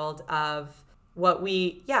world of what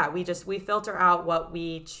we filter out what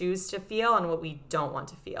we choose to feel and what we don't want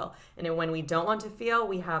to feel. And then when we don't want to feel,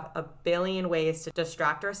 we have a billion ways to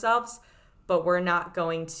distract ourselves, but we're not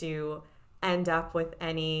going to end up with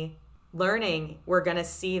any learning. We're going to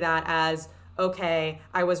see that as, okay,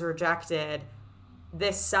 I was rejected.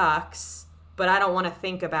 This sucks, but I don't want to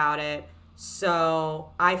think about it.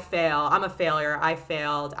 So I fail. I'm a failure. I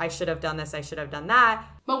failed. I should have done this. I should have done that.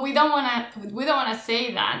 But we don't want to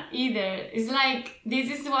say that either. It's like, this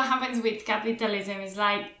is what happens with capitalism. It's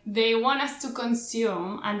like they want us to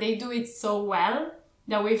consume, and they do it so well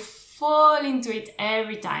that we fall into it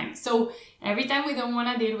every time. So every time we don't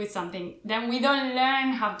want to deal with something, then we don't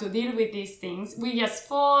learn how to deal with these things. We just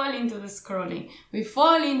fall into the scrolling. We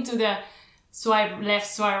fall into the swipe left,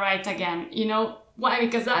 swipe right again. You know why?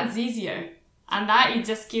 Because that's easier. And that it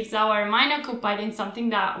just keeps our mind occupied in something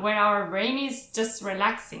where our brain is just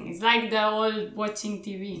relaxing. It's like the old watching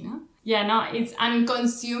TV, no? Yeah, no, I'm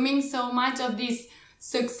consuming so much of these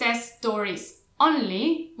success stories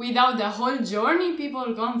only without the whole journey people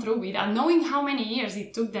gone through, without knowing how many years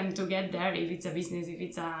it took them to get there, if it's a business, if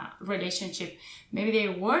it's a relationship. Maybe they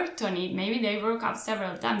worked on it, maybe they broke up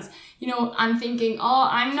several times, and thinking, oh,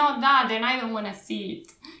 I'm not that, then I don't want to see it.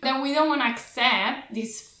 Then we don't want to accept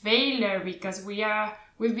this failure because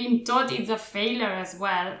we've been taught it's a failure as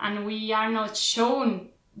well, and we are not shown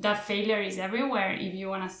that failure is everywhere, if you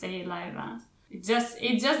want to say it like that. It's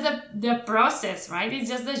just the process, right? It's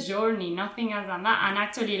just the journey, nothing else than that. And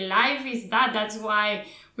actually life is that. That's why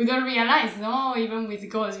we don't realize, no, even with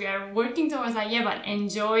goals, we are working towards that, but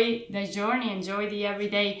enjoy the journey, enjoy the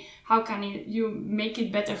everyday. How can you make it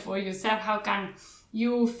better for yourself? How can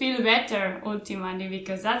you feel better ultimately?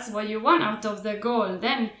 Because that's what you want out of the goal.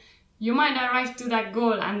 Then you might arrive to that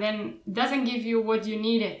goal and then it doesn't give you what you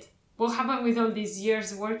needed. What happened with all these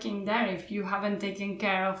years working there if you haven't taken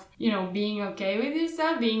care of, being okay with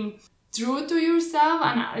yourself, being true to yourself?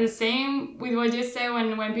 And the same with what you say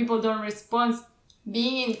when people don't respond,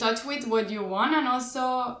 being in touch with what you want and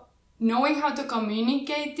also knowing how to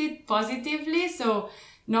communicate it positively. So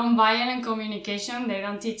non-violent communication, they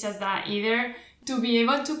don't teach us that either. To be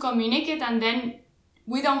able to communicate, and then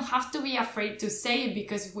we don't have to be afraid to say it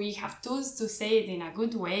because we have tools to say it in a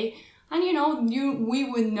good way. And we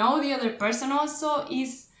would know the other person also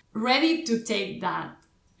is ready to take that.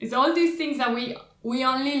 It's all these things that we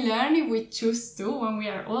only learn if we choose to when we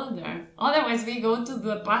are older. Otherwise, we go to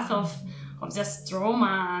the path of just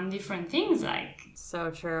trauma and different things like.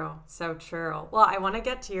 So true. So true. Well, I want to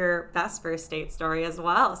get to your best first date story as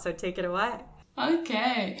well. So take it away.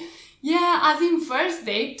 Okay. Yeah, as in first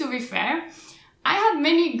date, to be fair, I had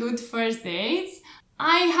many good first dates.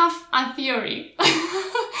 I have a theory.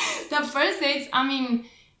 The first dates,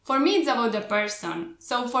 for me, it's about the person.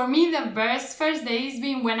 So for me, the best first dates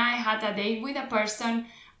been when I had a date with a person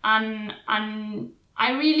and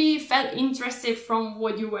I really felt interested from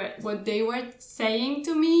what they were saying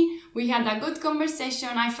to me. We had a good conversation.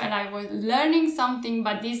 I felt I was learning something,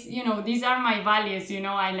 but these are my values.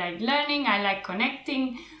 I like learning, I like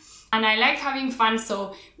connecting, and I like having fun.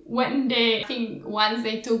 So once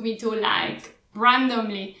they took me to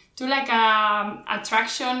randomly to a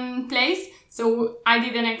attraction place. So I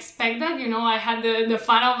didn't expect that, I had the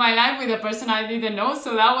fun of my life with a person I didn't know.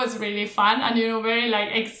 So that was really fun and, very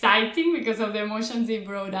exciting because of the emotions it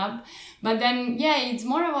brought up. But then, it's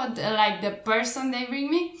more about the person they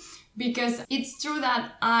bring me, because it's true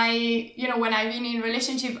that when I've been in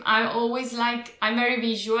relationship, I'm very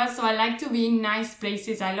visual. So I like to be in nice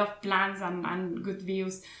places. I love plants and good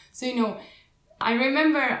views. So, I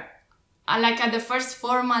remember at the first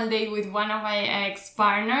formal date with one of my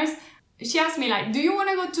ex-partners, she asked me do you want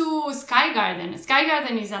to go to Sky Garden? Sky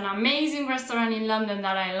Garden is an amazing restaurant in London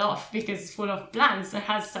that I love because it's full of plants. It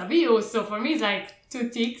has a view. So for me, it's 2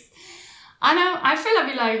 ticks. And I feel a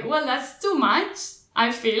bit well, that's too much,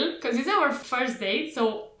 I feel, because it's our first date.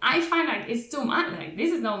 So I find it's too much.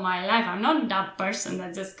 This is not my life. I'm not that person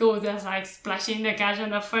that just goes splashing the cash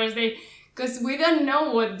on the first date, because we don't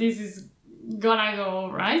know what this is gonna go,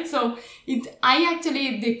 right? So I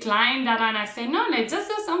actually declined that and I said, no, let's just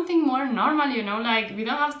do something more normal, we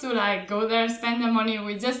don't have to go there, spend the money.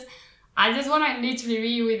 I just want to literally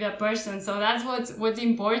be with a person. So that's what's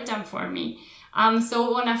important for me.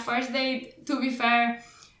 So on a first date, to be fair,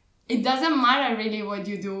 it doesn't matter really what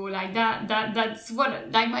you do. That's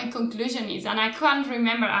what my conclusion is. And I can't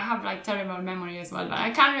remember, I have terrible memory as well, but I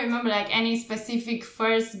can't remember any specific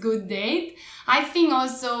first good date. I think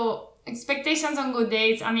also expectations on good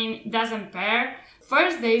dates, doesn't pair.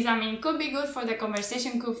 First dates, could be good for the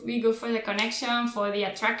conversation, could be good for the connection, for the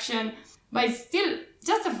attraction, but it's still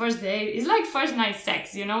just a first date. It's like first night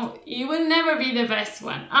sex, It will never be the best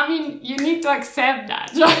one. You need to accept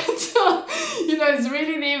that, right? So, it's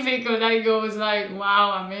really difficult. That goes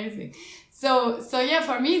wow, amazing. So yeah,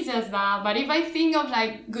 for me it's just that. But if I think of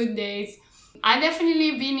good dates, I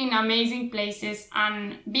definitely been in amazing places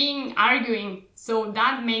and being arguing. So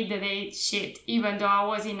that made the date shit, even though I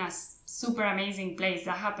was in a super amazing place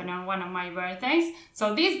that happened on one of my birthdays.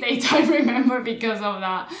 So this date I remember because of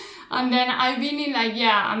that. And then I've been in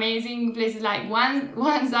amazing places.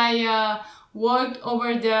 Once I walked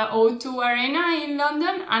over the O2 Arena in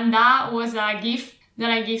London, and that was a gift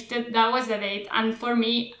that I gifted. That was the date. And for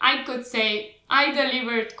me, I could say I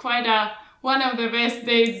delivered one of the best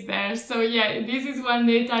dates there. So yeah, this is one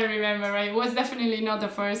date I remember. It was definitely not the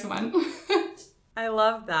first one. I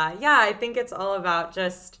love that. Yeah, I think it's all about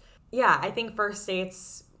I think first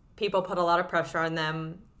dates, people put a lot of pressure on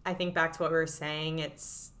them. I think back to what we were saying,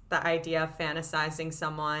 it's the idea of fantasizing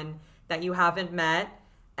someone that you haven't met.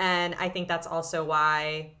 And I think that's also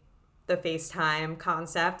why the FaceTime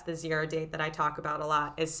concept, the 0 date that I talk about a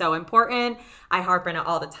lot, is so important. I harp on it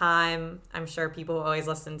all the time. I'm sure people who always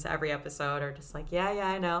listen to every episode are just like, yeah,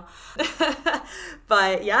 I know.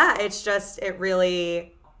 But yeah, it's just,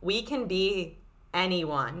 we can be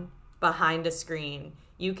anyone behind a screen.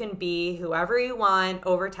 You can be whoever you want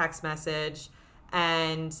over text message,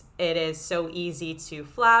 and it is so easy to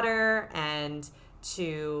flatter and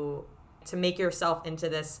to make yourself into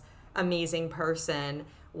this amazing person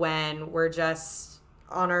when we're just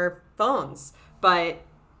on our phones. But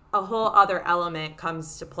a whole other element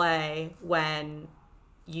comes to play when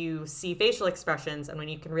you see facial expressions and when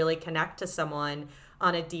you can really connect to someone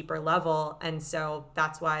on a deeper level. And so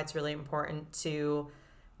that's why it's really important to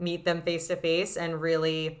meet them face to face and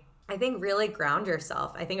really ground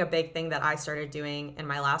yourself. I think a big thing that I started doing in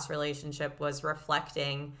my last relationship was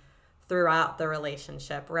reflecting throughout the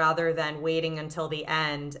relationship rather than waiting until the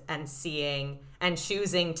end and seeing and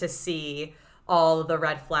choosing to see all the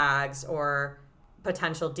red flags or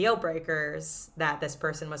potential deal breakers that this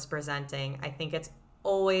person was presenting. I think it's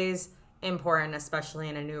always important, especially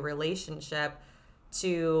in a new relationship,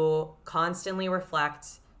 to constantly reflect,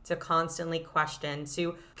 to constantly question,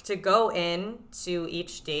 to go into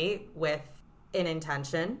each date with an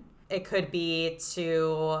intention. It could be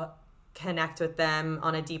to connect with them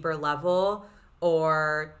on a deeper level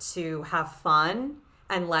or to have fun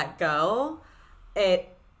and let go.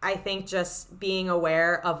 I think just being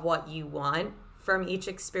aware of what you want from each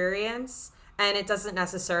experience, and it doesn't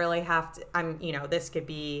necessarily have to, this could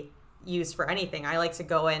be used for anything. I like to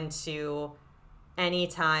go into any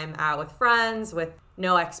time out with friends with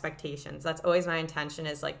no expectations. That's always my intention,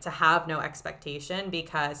 is like to have no expectation,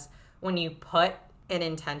 because when you put an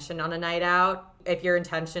intention on a night out, if your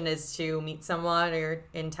intention is to meet someone or your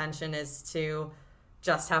intention is to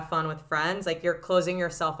just have fun with friends, like you're closing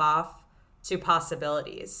yourself off to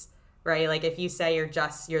possibilities, right? Like if you say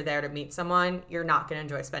you're there to meet someone, you're not going to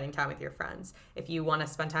enjoy spending time with your friends. If you want to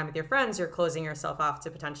spend time with your friends, you're closing yourself off to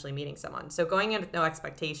potentially meeting someone. So going in with no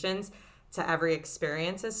expectations to every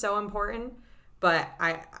experience is so important. But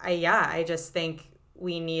I just think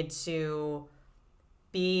we need to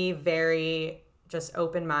be very just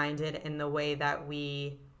open-minded in the way that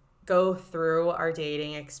we go through our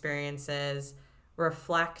dating experiences,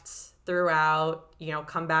 reflect throughout,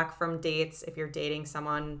 come back from dates. If you're dating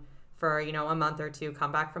someone for, a month or two,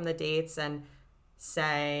 come back from the dates and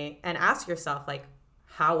ask yourself, like,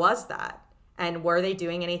 how was that? And were they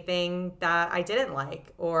doing anything that I didn't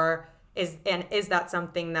like? Or is that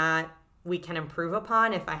something that we can improve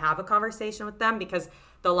upon if I have a conversation with them? Because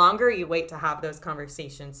the longer you wait to have those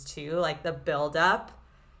conversations too, like the buildup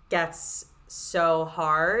gets so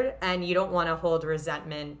hard, and you don't want to hold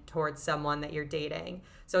resentment towards someone that you're dating.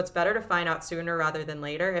 So it's better to find out sooner rather than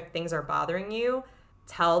later. If things are bothering you,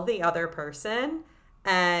 tell the other person.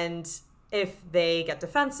 And if they get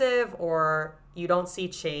defensive or you don't see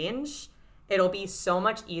change, it'll be so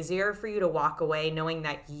much easier for you to walk away knowing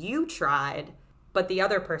that you tried, but the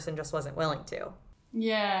other person just wasn't willing to.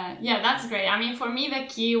 Yeah, that's great. I mean, for me, the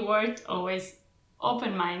key word always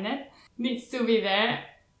open-minded needs to be there.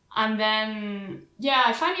 And then,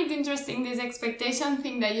 I find it interesting, this expectation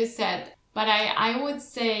thing that you said. But I would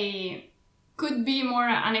say could be more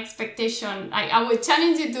an expectation. I would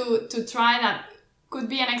challenge you to try that. Could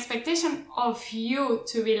be an expectation of you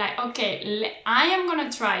to be like, okay, I am going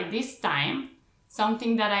to try this time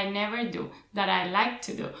something that I never do, that I like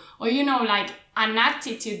to do. Or, like an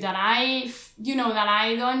attitude that I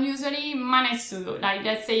don't usually manage to do. Like,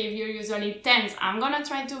 let's say if you're usually tense, I'm going to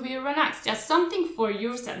try to be relaxed. Just something for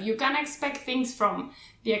yourself. You can expect things from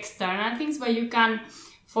the external things, but you can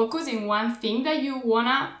focus in one thing that you want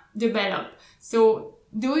to develop. So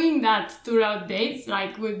doing that throughout dates,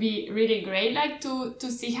 would be really great,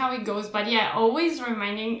 to see how it goes. But always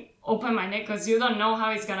remaining open-minded, because you don't know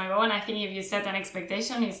how it's gonna go. And I think if you set an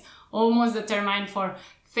expectation, it's almost determined for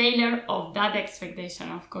failure of that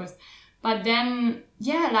expectation, of course. But then,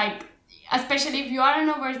 especially if you are an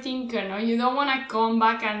overthinker, no, you don't want to come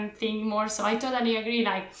back and think more. So I totally agree.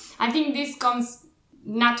 I think this comes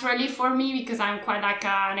naturally for me because I'm quite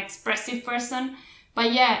an expressive person.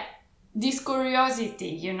 But this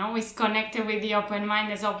curiosity, is connected with the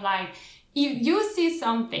open-mindedness of if you see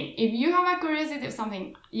something, if you have a curiosity of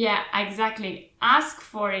something, exactly, ask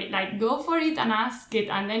for it, go for it and ask it,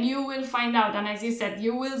 and then you will find out. And as you said,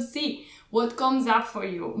 you will see what comes up for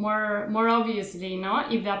you more obviously,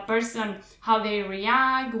 if that person, how they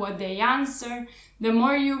react, what they answer. The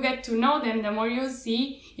more you get to know them, the more you'll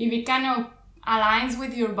see if it kind of aligns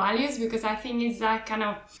with your values, because I think it's that kind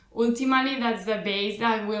of, ultimately that's the base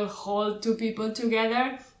that will hold two people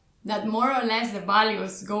together. that more or less the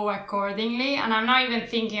values go accordingly. And I'm not even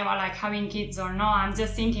thinking about like having kids or not. I'm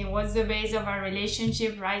just thinking, what's the base of our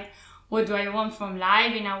relationship, right? What do I want from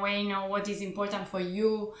life? In a way, what is important for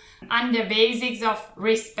you. And the basics of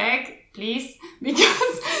respect, please,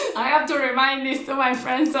 because I have to remind this to my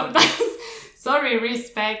friends sometimes. Sorry,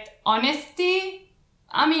 respect, honesty.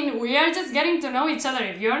 I mean, we are just getting to know each other.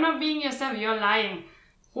 If you're not being yourself, you're lying.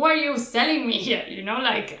 Who are you selling me here?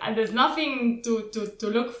 There's nothing to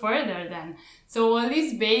look further then. So all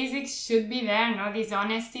these basics should be there, this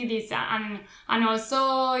honesty, and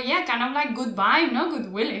also, kind of like good vibe,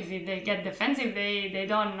 goodwill. If they get defensive, they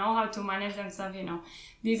don't know how to manage themselves,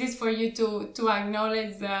 This is for you to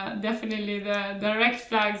acknowledge definitely the red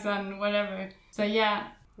flags and whatever. So yeah.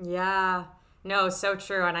 Yeah. No, so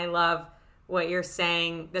true. And I love what you're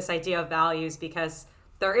saying, this idea of values, because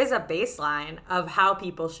there is a baseline of how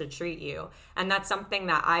people should treat you. And that's something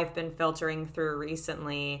that I've been filtering through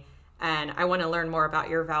recently. And I want to learn more about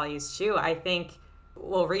your values too. I think,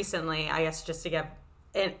 recently, I guess just to give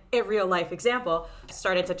a real life example, I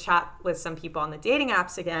started to chat with some people on the dating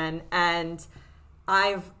apps again. And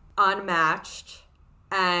I've unmatched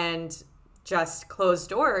and just closed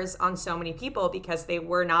doors on so many people because they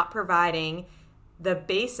were not providing the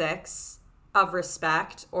basics of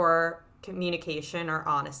respect or communication or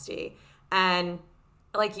honesty. And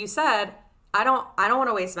like you said, I don't want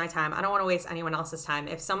to waste my time. I don't want to waste anyone else's time.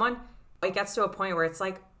 If it gets to a point where it's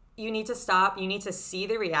like, you need to stop, you need to see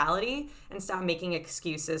the reality and stop making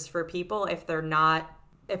excuses for people if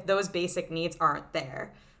those basic needs aren't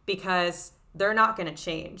there, because they're not going to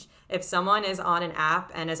change. If someone is on an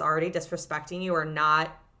app and is already disrespecting you or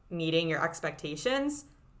not meeting your expectations,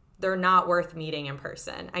 they're not worth meeting in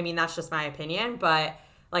person. I mean, that's just my opinion, but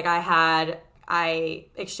like I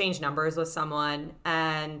exchanged numbers with someone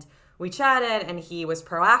and we chatted, and he was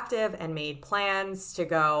proactive and made plans to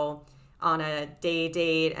go on a day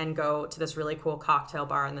date and go to this really cool cocktail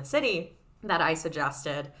bar in the city that I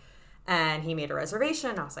suggested. And he made a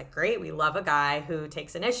reservation. I was like, great, we love a guy who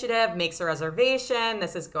takes initiative, makes a reservation.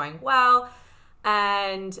 This is going well.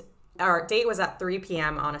 And our date was at 3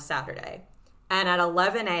 p.m. on a Saturday. And at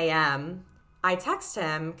 11 a.m., I text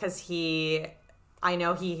him because I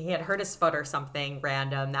know he had hurt his foot or something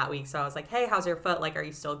random that week. So I was like, hey, how's your foot? Like, are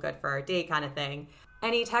you still good for our date kind of thing?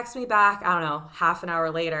 And he texts me back, I don't know, half an hour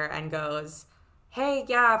later and goes, hey,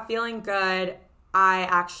 yeah, feeling good. I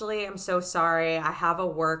actually am so sorry. I have a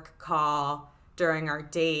work call during our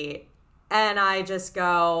date. And I just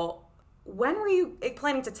go, when were you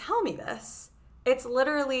planning to tell me this? It's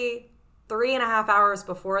literally 3.5 hours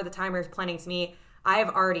before the time you're planning to meet. I have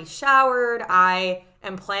already showered. I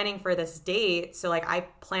am planning for this date. So like I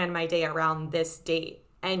planned my day around this date.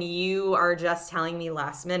 And you are just telling me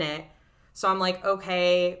last minute. So I'm like,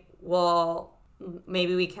 okay, well,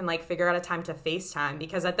 maybe we can like figure out a time to FaceTime.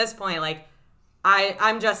 Because at this point, like,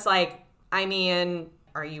 I'm just like, I mean,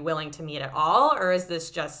 are you willing to meet at all? Or is this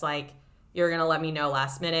just like, you're going to let me know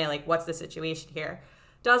last minute? Like, what's the situation here?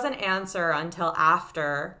 Doesn't answer until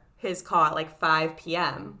after his call at like 5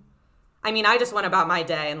 p.m. I mean, I just went about my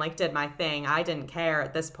day and like did my thing. I didn't care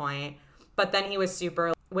at this point. But then he was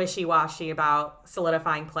super wishy-washy about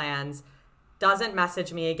solidifying plans. Doesn't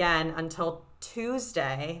message me again until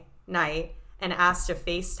Tuesday night and asked to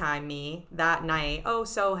FaceTime me that night. Oh,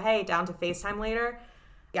 so hey, down to FaceTime later?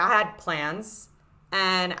 Yeah, I had plans.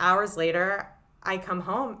 And hours later, I come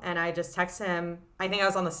home and I just text him. I think I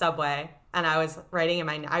was on the subway and I was writing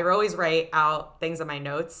I always write out things in my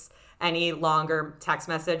notes, any longer text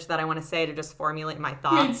message that I want to say to just formulate my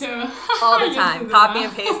thoughts. Me too. All the time. Copy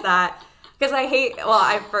and paste that. Because I hate,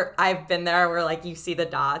 I've been there where like you see the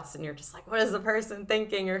dots and you're just like, what is the person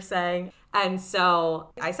thinking or saying? And so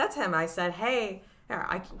I said to him, I said, hey,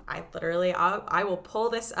 I will pull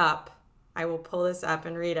this up. I will pull this up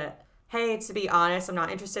and read it. Hey, to be honest, I'm not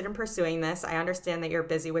interested in pursuing this. I understand that you're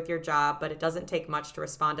busy with your job, but it doesn't take much to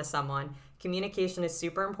respond to someone. Communication is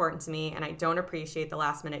super important to me, and I don't appreciate the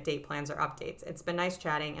last minute date plans or updates. It's been nice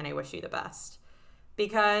chatting, and I wish you the best.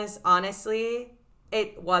 Because honestly,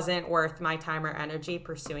 it wasn't worth my time or energy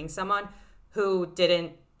pursuing someone who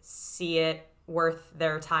didn't see it worth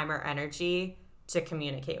their time or energy to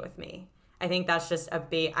communicate with me. I think that's just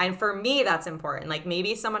and for me, that's important. Like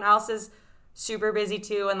maybe someone else is super busy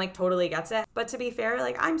too and like totally gets it. But to be fair,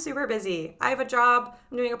 like I'm super busy. I have a job,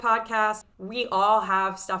 I'm doing a podcast. We all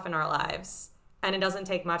have stuff in our lives. And it doesn't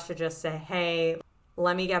take much to just say, hey,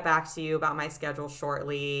 let me get back to you about my schedule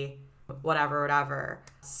shortly, whatever.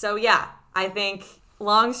 So yeah, I think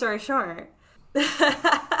long story short,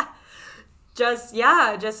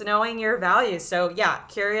 just knowing your values. So yeah,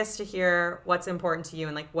 curious to hear what's important to you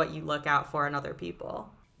and like what you look out for in other people.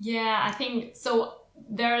 Yeah, I think so.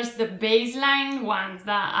 There's the baseline ones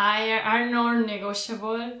that are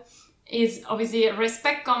non-negotiable. Is obviously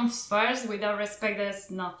respect comes first. Without respect,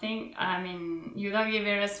 there's nothing. I mean, you don't give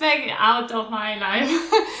me respect, out of my life.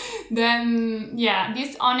 Then, yeah,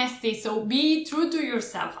 this honesty. So be true to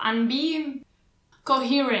yourself and be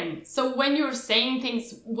coherent. So when you're saying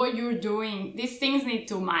things, what you're doing, these things need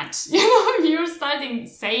to match. You know, if you're starting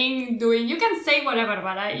saying, doing, you can say whatever,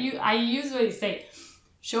 but I usually say,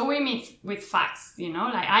 show me with facts, you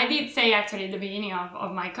know, like I did say actually at the beginning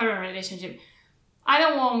of my current relationship, I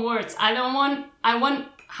don't want words. I want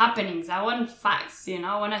happenings. I want facts, you know,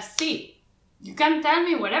 I want to see. You can tell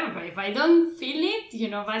me whatever, but if I don't feel it, you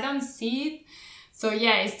know, if I don't see it. So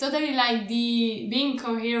yeah, it's totally like the being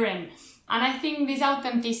coherent. And I think this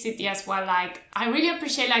authenticity as well, like I really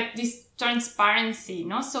appreciate like this transparency, you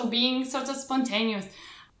know, so being sort of spontaneous.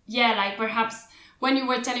 Yeah, like perhaps when you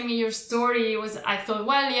were telling me your story, I thought,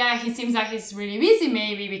 well, yeah, he seems like he's really busy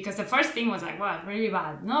maybe, because the first thing was like, well, really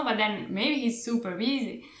bad, no? But then maybe he's super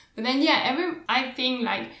busy. But then, yeah, I think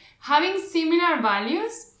like having similar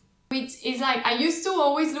values, which is like, I used to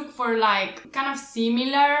always look for like kind of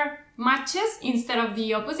similar matches instead of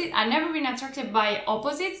the opposite. I've never been attracted by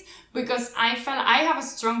opposites because I felt I have a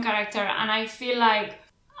strong character and I feel like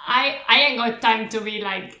I ain't got time to be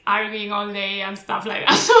like arguing all day and stuff like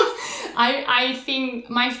that. So I think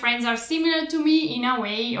my friends are similar to me in a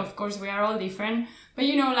way. Of course, we are all different, but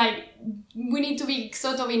you know, like we need to be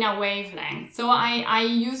sort of in a wavelength. So I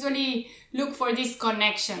usually look for this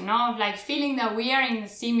connection, no? Of like feeling that we are in a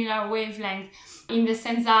similar wavelength in the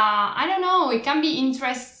sense that, I don't know, it can be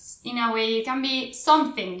interests in a way, it can be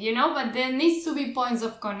something, you know, but there needs to be points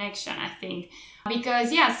of connection, I think.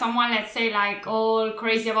 Because, yeah, someone, let's say, like, all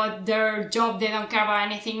crazy about their job, they don't care about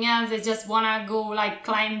anything else, they just want to go, like,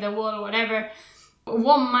 climb the wall, whatever,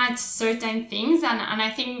 won't match certain things. And I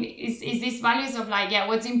think it's these values of, like, yeah,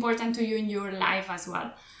 what's important to you in your life as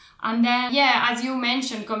well. And then, yeah, as you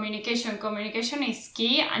mentioned, communication is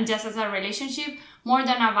key. And just as a relationship, more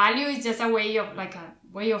than a value, it's just a way of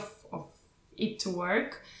it to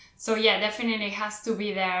work. So yeah, definitely has to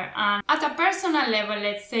be there. And at a personal level,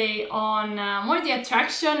 let's say on more the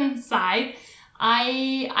attraction side,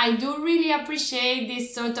 I do really appreciate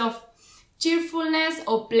this sort of cheerfulness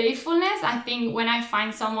or playfulness. I think when I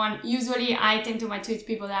find someone, usually I tend to match with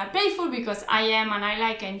people that are playful because I am and I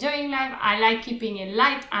like enjoying life. I like keeping it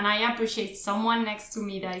light and I appreciate someone next to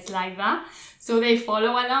me that is like that. So they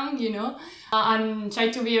follow along, you know, and try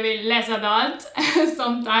to be a bit less adult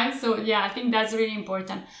sometimes. So yeah, I think that's really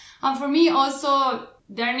important. And for me also,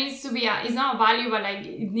 there needs to be it's not a value, but like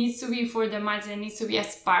it needs to be for the match, there needs to be a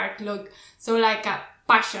spark, look. So like a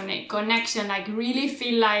passionate connection, like really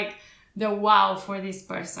feel like the wow for this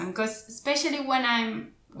person. Because especially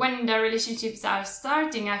when the relationships are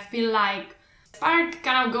starting, I feel like spark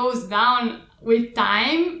kind of goes down with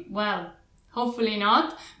time. Well, hopefully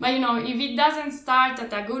not. But you know, if it doesn't start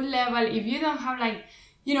at a good level, if you don't have like,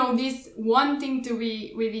 you know, this wanting to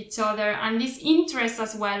be with each other and this interest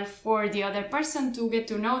as well for the other person, to get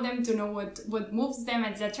to know them, to know what moves them,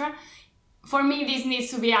 etc. For me, this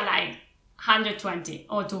needs to be a like 120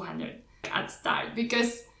 or 200 at start,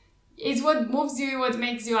 because it's what moves you, what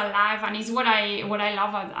makes you alive, and it's what I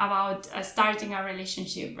love about starting a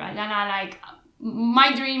relationship, right? And I like,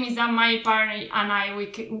 my dream is that my partner and we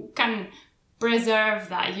can preserve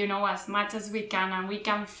that, you know, as much as we can, and we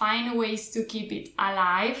can find ways to keep it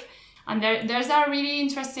alive. And there's a really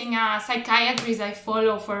interesting psychiatrist I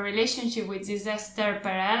follow for relationship, which is Esther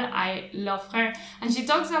Perel. I love her. And she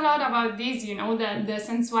talks a lot about this, you know, the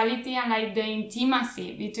sensuality and like the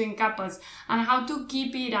intimacy between couples and how to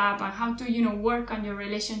keep it up and how to, you know, work on your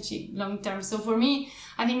relationship long term. So for me,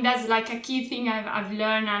 I think that's like a key thing I've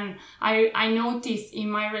learned, and I noticed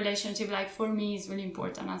in my relationship, like for me, it's really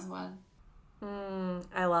important as well.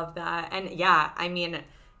 I love that. And yeah, I mean,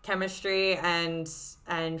 chemistry and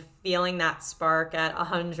feeling that spark at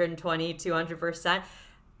 120, 200%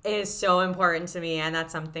 is so important to me. And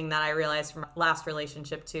that's something that I realized from my last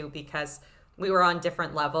relationship too, because we were on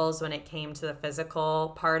different levels when it came to the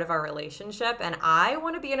physical part of our relationship. And I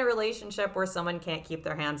want to be in a relationship where someone can't keep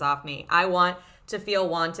their hands off me. I want to feel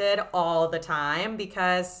wanted all the time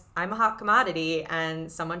because I'm a hot commodity,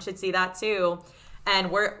 and someone should see that too.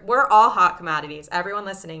 And we're all hot commodities. Everyone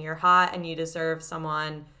listening, you're hot and you deserve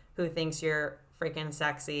someone who thinks you're freaking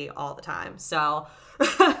sexy all the time. So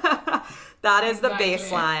that is the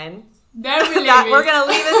baseline. We're going to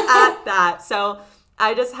leave it at that. So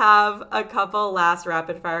I just have a couple last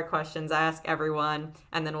rapid fire questions I ask everyone,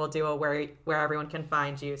 and then we'll do a where everyone can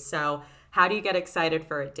find you. So how do you get excited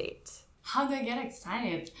for a date? How do I get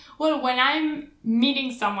excited? Well, when I'm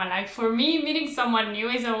meeting someone, like for me, meeting someone new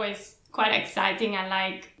is always quite exciting, and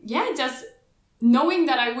like, yeah, just knowing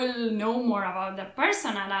that I will know more about the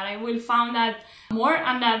person and that I will find out more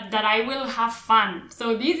and that I will have fun.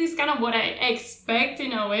 So this is kind of what I expect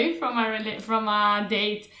in a way from a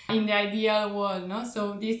date in the ideal world, no?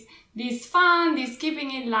 So this fun, this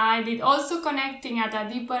keeping it light, it also connecting at a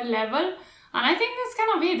deeper level. And I think that's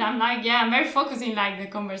kind of it. I'm like, yeah, I'm very focusing like the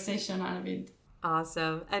conversation a bit.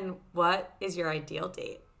 Awesome. And what is your ideal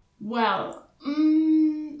date? Well,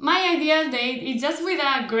 my ideal date is just with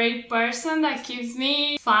a great person that keeps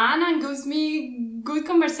me fun and gives me good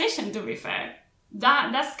conversation, to be fair.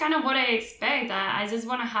 That's kind of what I expect. I just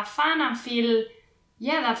want to have fun and feel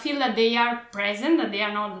that they are present, that they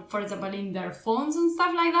are not, for example, in their phones and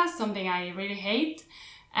stuff like that, something I really hate.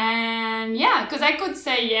 And yeah, because I could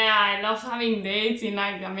say, yeah, I love having dates in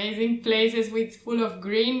like amazing places with full of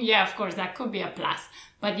green. Yeah, of course, that could be a plus.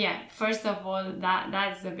 But yeah, first of all,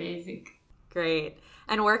 that's the basic. Great.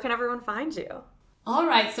 And where can everyone find you? All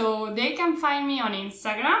right, so they can find me on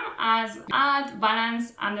Instagram as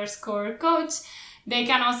 @balance_coach. They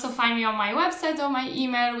can also find me on my website or my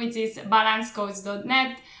email, which is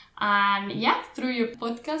balancecoach.net. And yeah, through your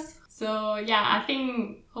podcast. So yeah, I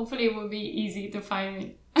think hopefully it will be easy to find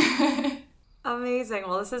me. Amazing.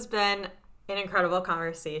 Well, this has been an incredible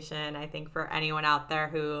conversation, I think, for anyone out there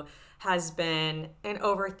who has been an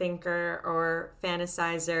overthinker or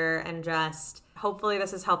fantasizer, and just hopefully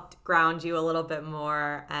this has helped ground you a little bit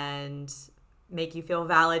more and make you feel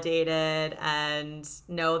validated and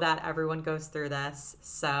know that everyone goes through this.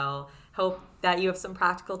 So hope that you have some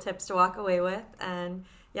practical tips to walk away with. And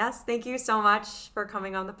yes, thank you so much for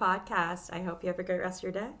coming on the podcast. I hope you have a great rest of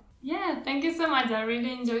your day. Yeah, thank you so much. I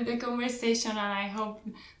really enjoyed the conversation, and I hope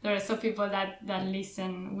the rest of people that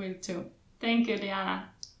listen will too. Thank you,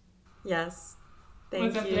 Liana. Yes.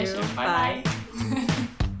 Thank you. It was a pleasure. Bye-bye.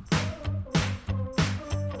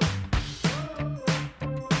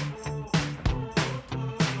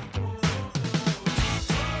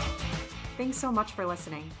 Thanks so much for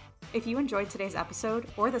listening. If you enjoyed today's episode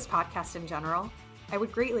or this podcast in general, I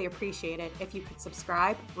would greatly appreciate it if you could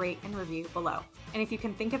subscribe, rate, and review below. And if you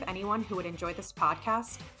can think of anyone who would enjoy this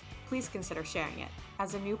podcast, please consider sharing it.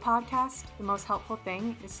 As a new podcast, the most helpful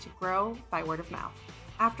thing is to grow by word of mouth.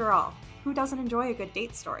 After all, who doesn't enjoy a good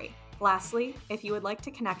date story? Lastly, if you would like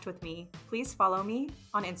to connect with me, please follow me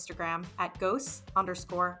on Instagram at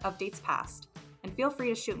ghosts_of_datespast. And feel free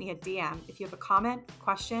to shoot me a DM if you have a comment,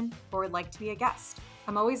 question, or would like to be a guest.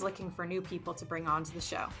 I'm always looking for new people to bring onto the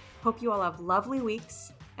show. Hope you all have lovely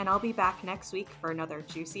weeks, and I'll be back next week for another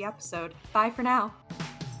juicy episode. Bye for now.